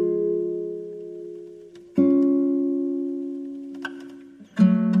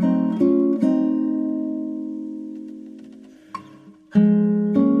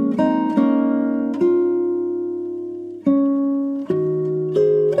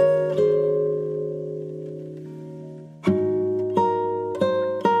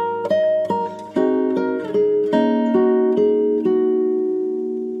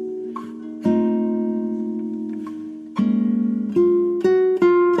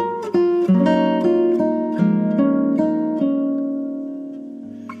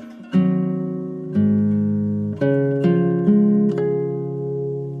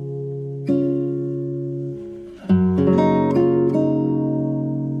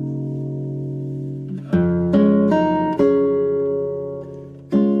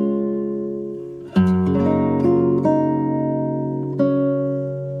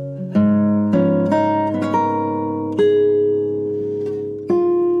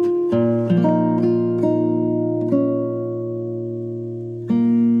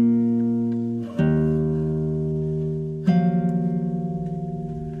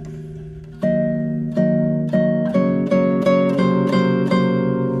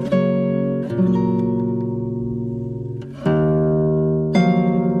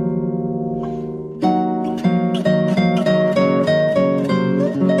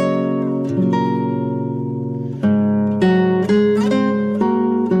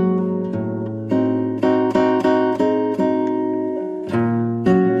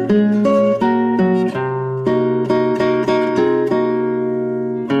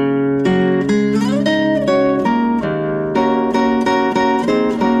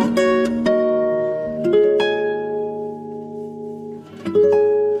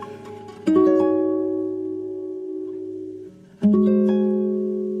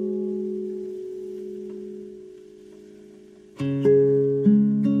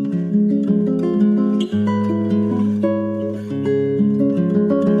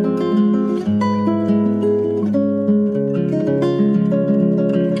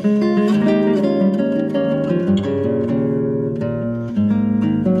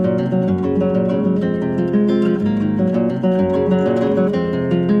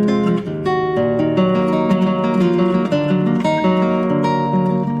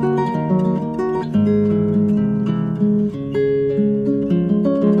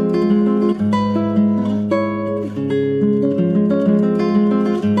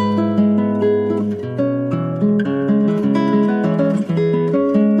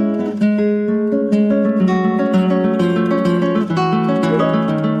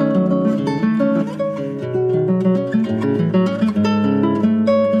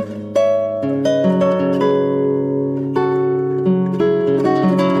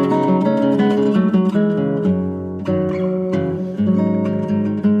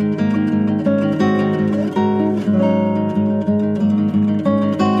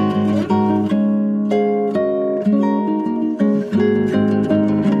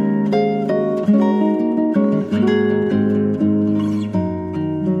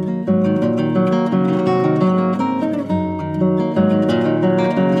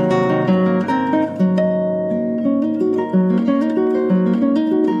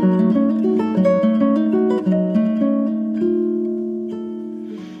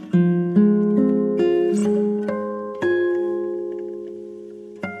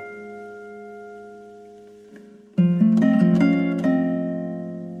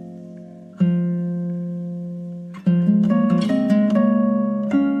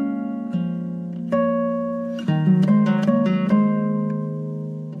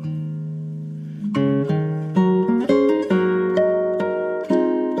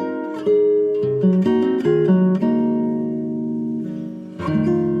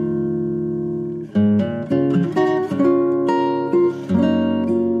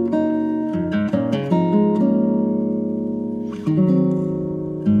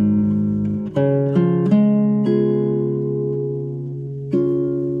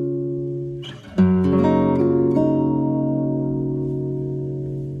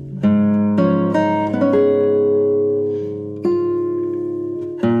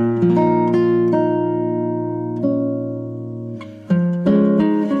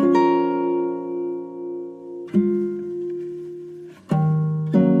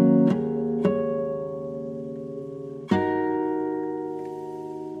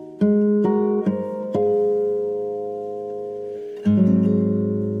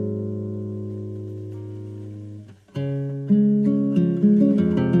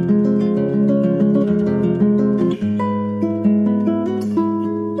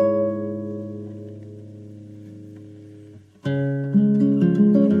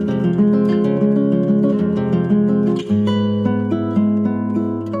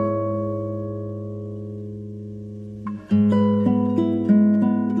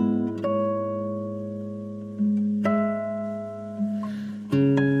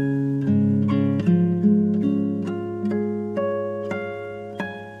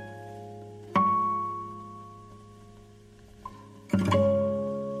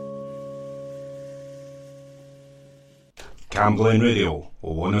 CamGlen Radio,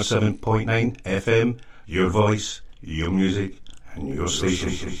 107.9 FM, your voice, your music, and your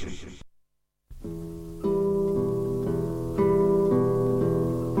station.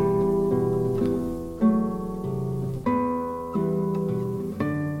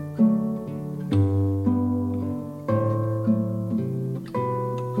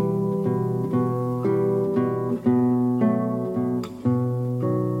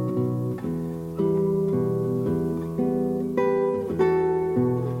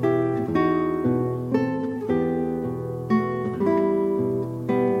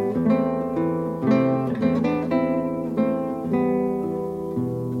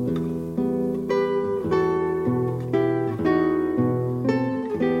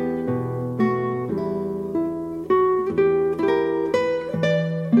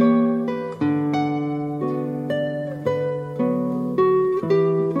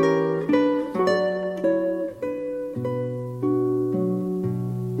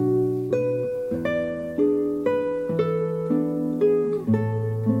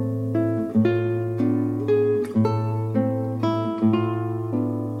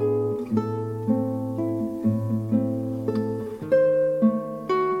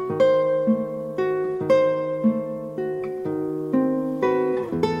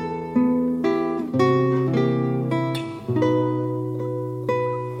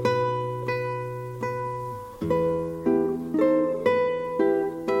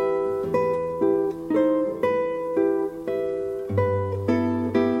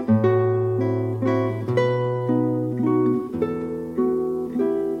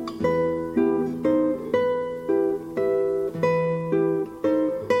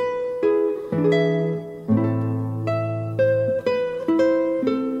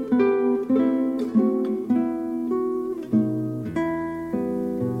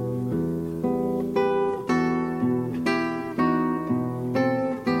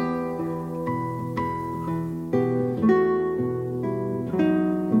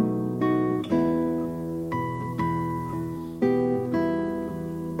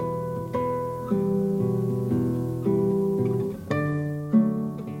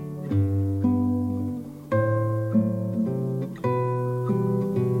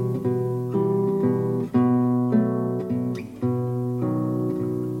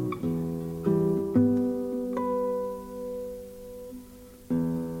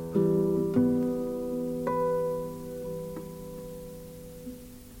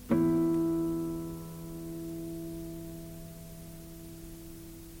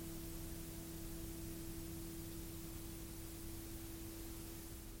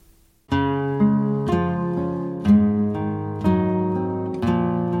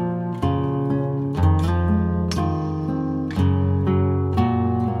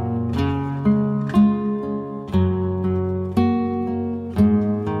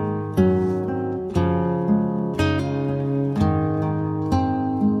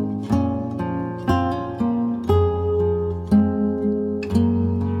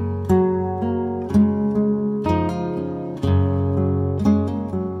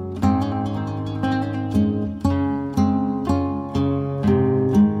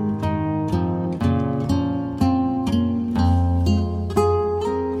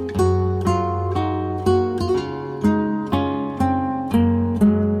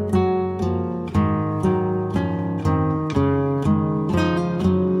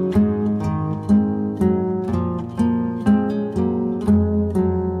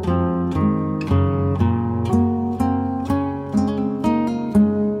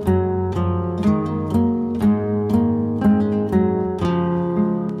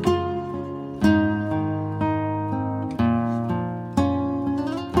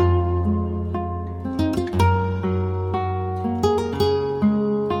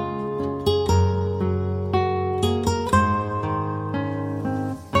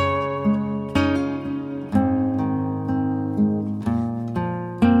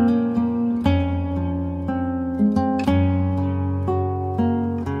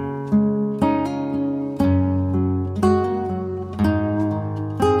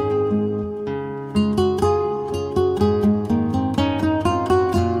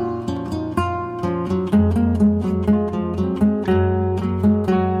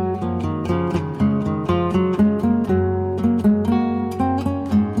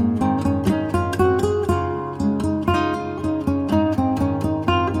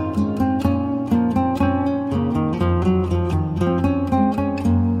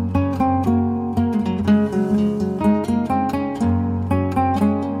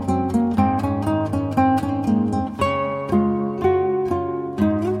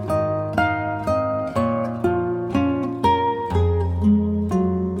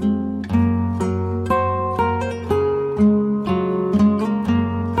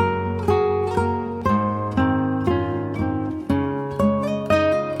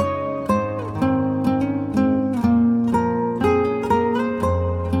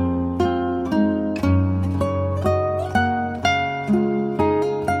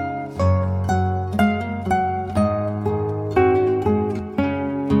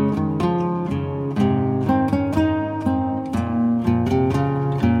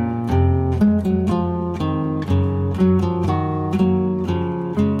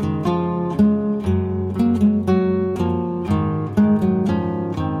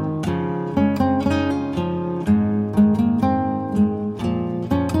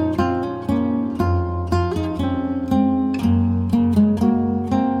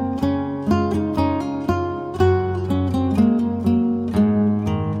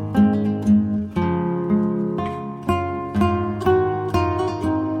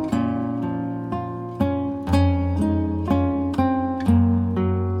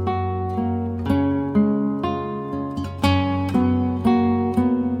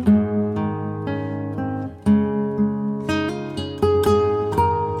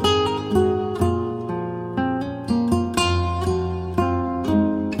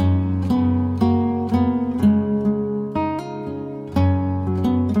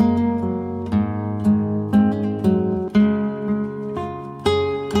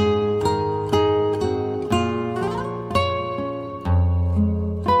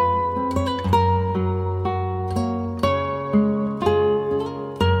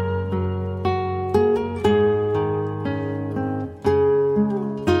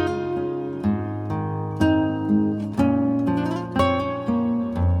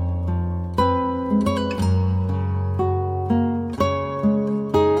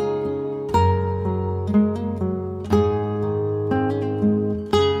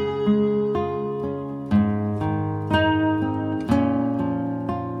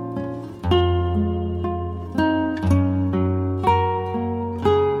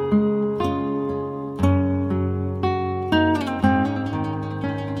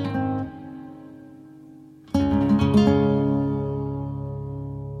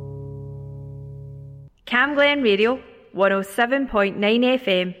 CamGlen Radio, 107.9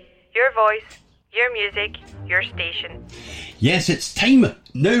 FM. Your voice, your music, your station. Yes, it's time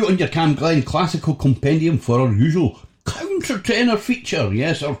now on your CamGlen Classical Compendium for our usual countertenor feature.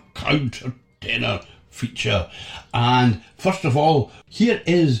 Yes, our countertenor feature. And first of all, here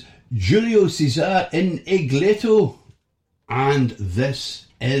is Julio Cesar in Egletto. And this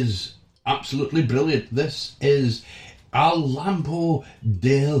is absolutely brilliant. This is Al Lampo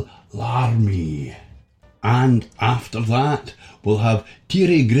dell'Armi. And after that, we'll have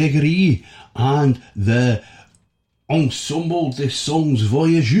Thierry Gregory and the Ensemble des Songs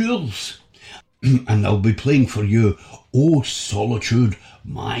Voyageurs. And they'll be playing for you Oh Solitude,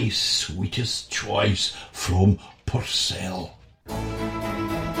 my sweetest choice from Purcell.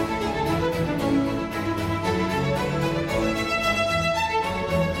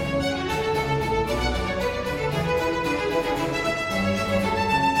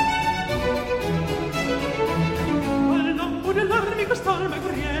 Quest'alma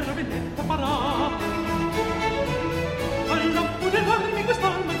guerriera vendetta farà. Al lampo dell'armi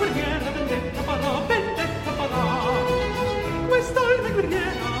quest'alma guerriera vendetta farà, vendetta farà. Quest'alma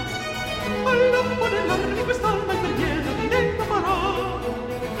guerriera, al lampo dell'armi quest'alma guerriera vendetta farà.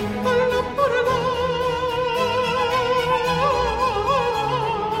 Al lampo dell'armi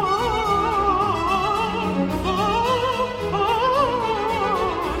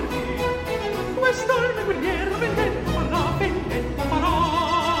quest'alma guerriera vendetta farà, vendetta farà.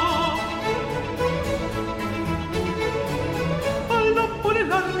 Al lampo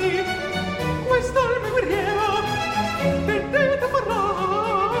dell'armi quest'alma guerriera vendetta farà.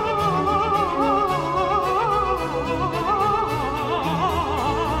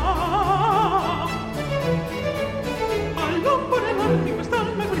 Al lampo dell'armi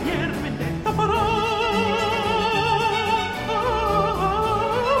quest'alma guerriera vendetta farà.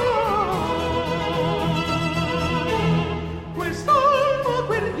 Quest'alma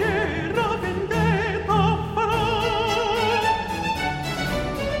guerriera vendetta farà.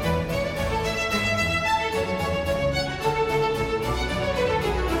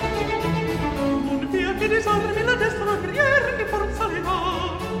 Non via che disarmi la destra guerriera che forza le dà.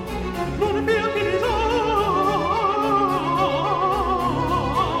 Non via che disarmi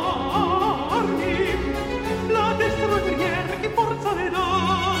la destra guerriera che forza le dà.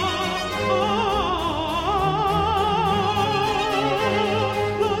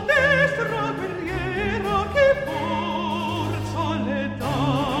 La destra guerriera che forza le dà.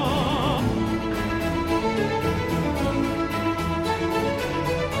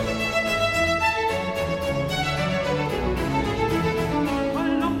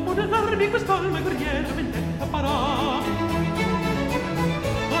 Al lampo dell'armi quest'alma guerriera vendetta farà.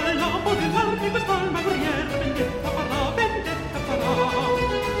 Al lampo dell'armi quest'alma guerriera vendetta farà, vendetta farà.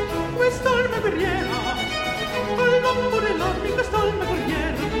 Quest'alma guerriera, al lampo dell'armi quest'alma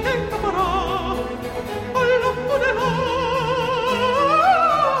guerriera vendetta farà. Al lampo dell'armi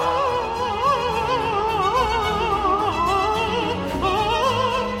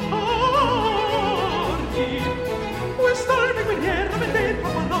quest'alma guerriera vendetta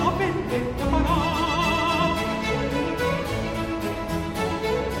farà, vendetta farà.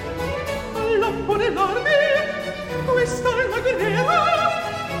 Al lampo dell'armi quest'alma guerriera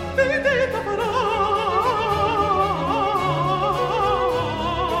vendetta farà.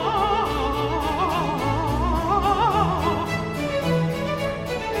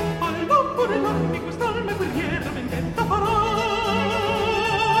 Al lampo dell'armi quest'alma guerriera vendetta farà.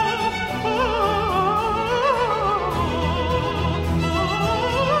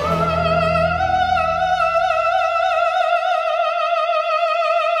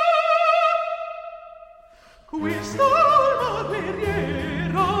 Quest'alma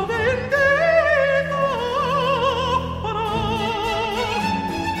guerriera vendetta farà.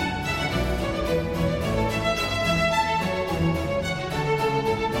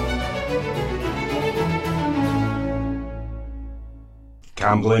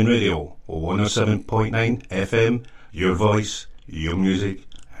 CamGlen Radio, 107.9 FM, your voice, your music,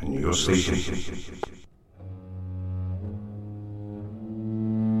 and your station.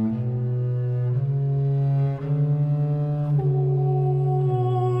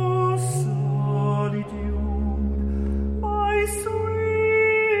 Solitude,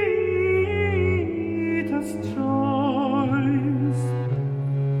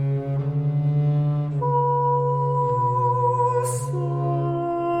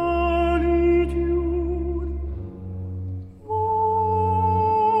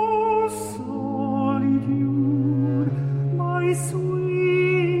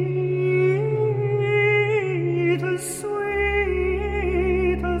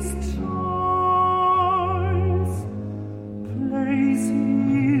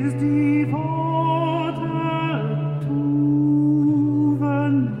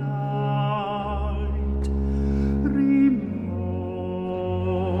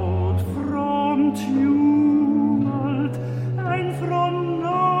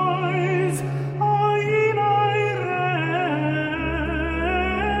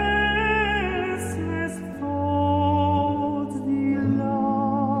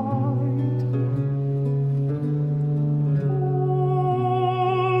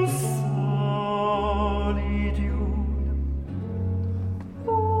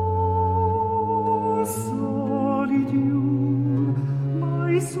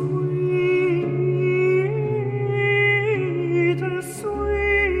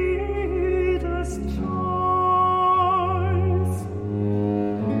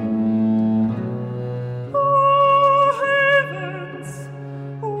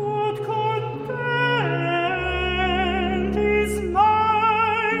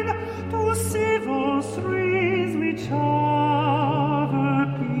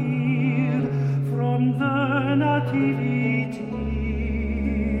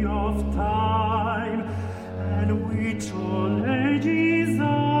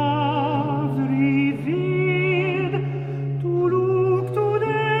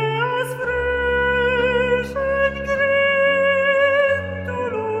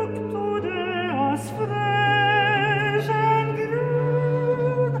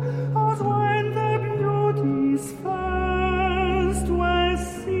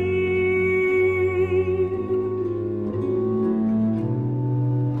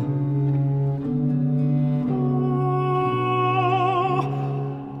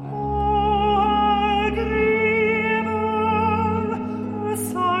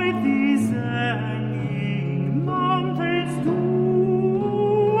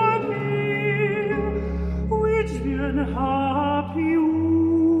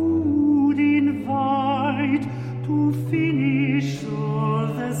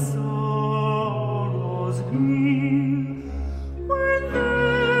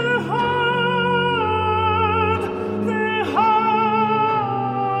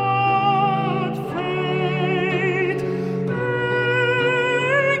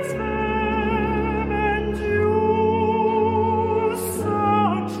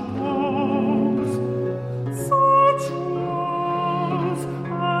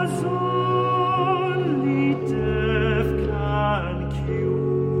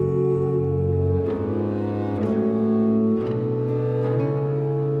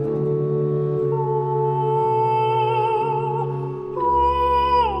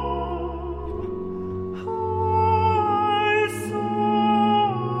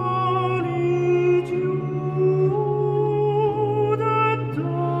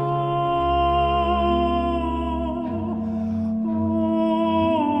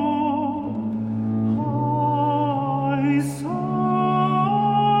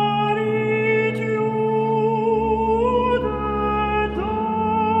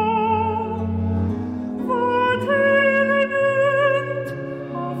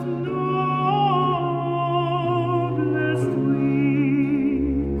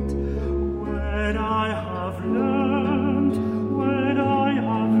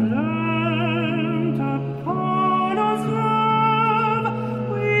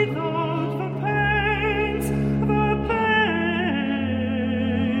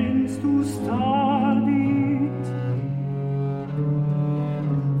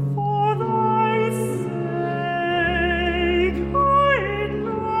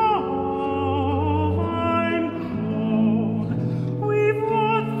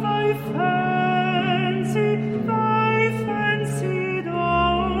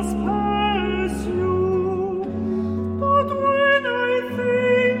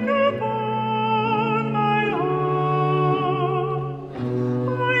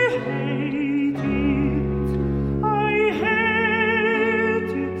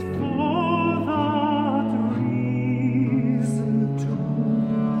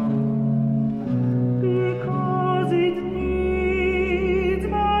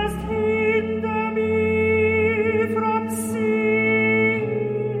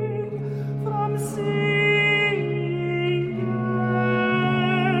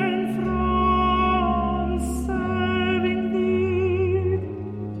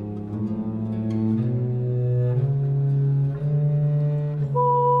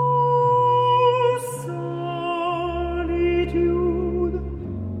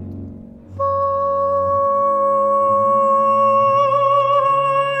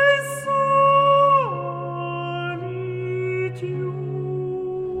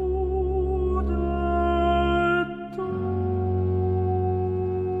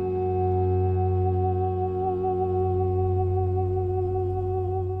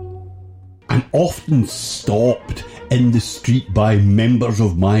 Often stopped in the street by members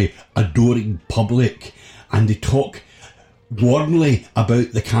of my adoring public, and they talk warmly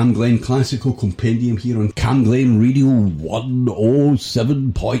about the CamGlen Classical Compendium here on CamGlen Radio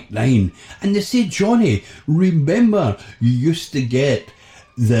 107.9, and they say, Johnny, remember you used to get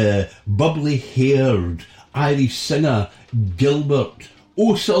the bubbly-haired Irish singer Gilbert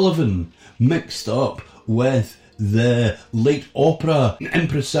O'Sullivan mixed up with the late opera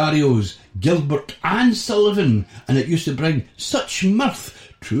impresarios Gilbert and Sullivan, and it used to bring such mirth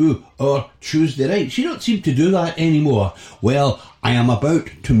to our Tuesday nights. You don't seem to do that anymore. Well, I am about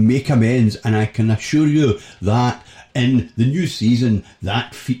to make amends, and I can assure you that in the new season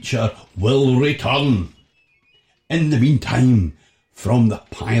that feature will return. In the meantime, from the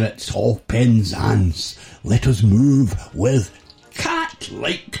Pirates of Penzance, let us move with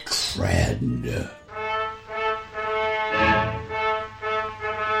Cat-Like Tread.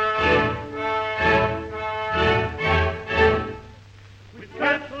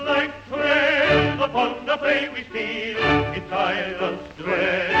 Upon the way we steal, in silence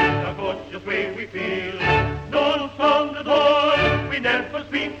dread, a cautious way we feel. No sound at all, we never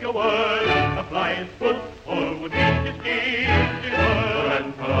speak a word, a flying foot, all would be to steal.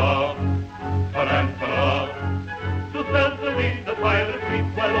 For so stealthily the pirate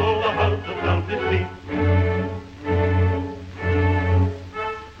creeps, while all the house of sound is asleep.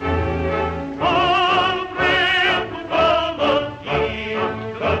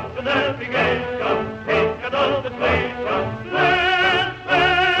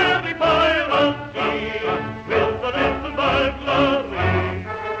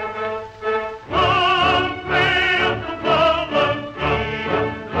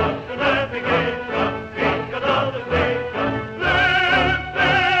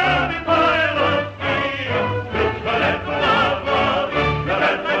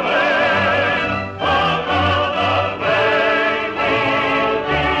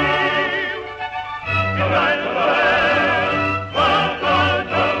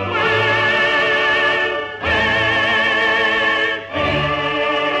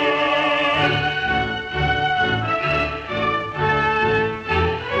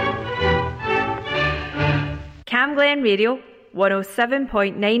 CamGlen Radio,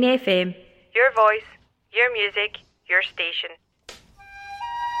 107.9 FM. Your voice, your music, your station.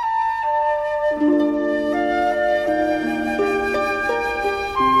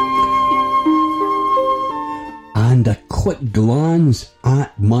 And a quick glance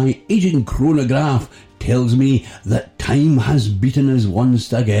at my aging chronograph tells me that time has beaten us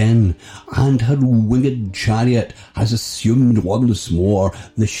once again, and her winged chariot has assumed once more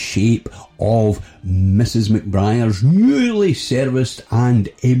the shape of Mrs. McBriar's newly serviced and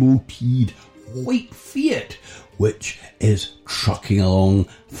MOT'd white Fiat, which is trucking along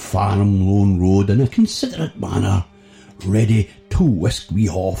Farm Lone Road in a considerate manner, ready to whisk me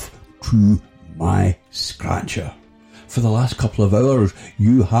off to my scratcher. For the last couple of hours,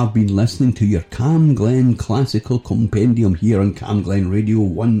 you have been listening to your CamGlen Classical Compendium here on CamGlen Radio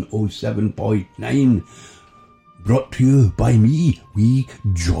 107.9, brought to you by me, wee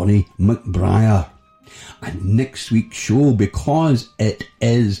Johnny McBriar. And next week's show, because it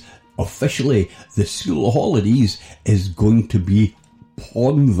is officially the school holidays, is going to be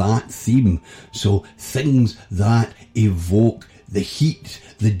upon that theme. So things that evoke the heat,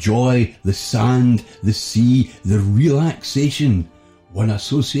 the joy, the sand, the sea, the relaxation one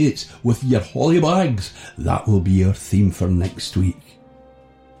associates with your holly bags. That will be your theme for next week.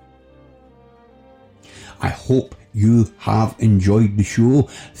 I hope you have enjoyed the show.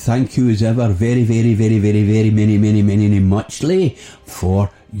 Thank you as ever very, very, very, very, very many muchly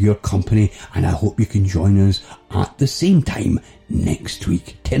for your company, and I hope you can join us at the same time next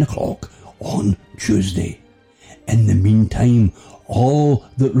week, 10 o'clock on Tuesday. In the meantime, all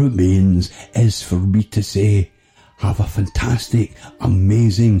that remains is for me to say, have a fantastic,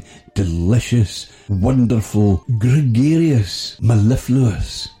 amazing, delicious, wonderful, gregarious,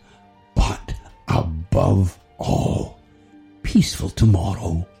 mellifluous, but above all, peaceful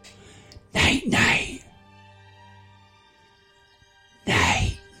tomorrow. Night, night.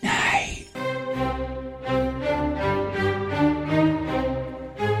 Night, night.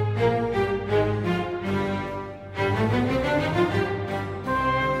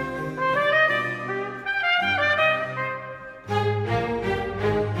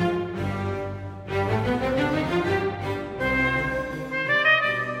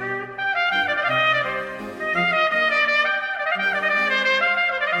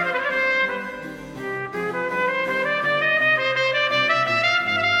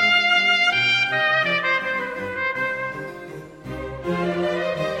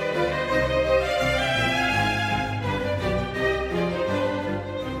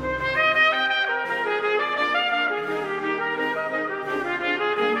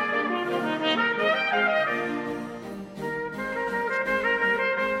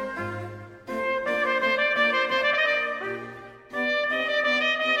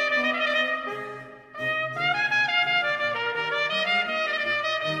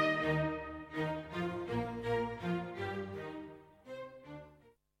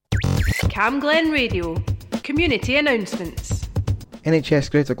 CamGlen Radio. Community announcements.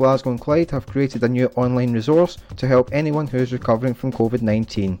 NHS Greater Glasgow and Clyde have created a new online resource to help anyone who is recovering from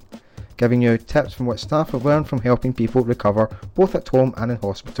COVID-19, giving you tips from what staff have learned from helping people recover both at home and in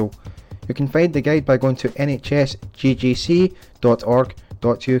hospital. You can find the guide by going to nhsggc.org.uk.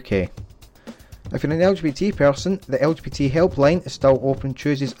 If you're an LGBT person, the LGBT helpline is still open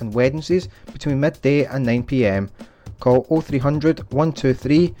Tuesdays and Wednesdays between midday and 9pm. Call 0300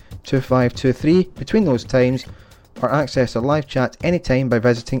 123 2523 between those times, or access a live chat anytime by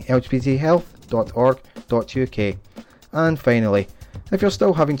visiting lgbthealth.org.uk. And finally, if you're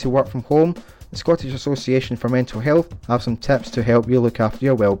still having to work from home, the Scottish Association for Mental Health have some tips to help you look after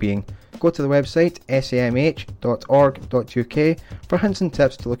your well-being. Go to the website samh.org.uk for hints and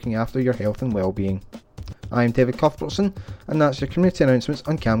tips to looking after your health and well-being. I'm David Cuthbertson, and that's your community announcements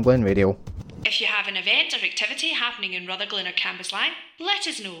on CamGlen Radio. If you have an event or activity happening in Rutherglen or Cambuslang, let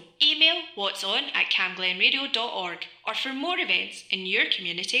us know. Email whatson@camglenradio.org, or for more events in your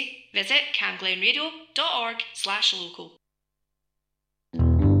community, visit camglenradio.org/local.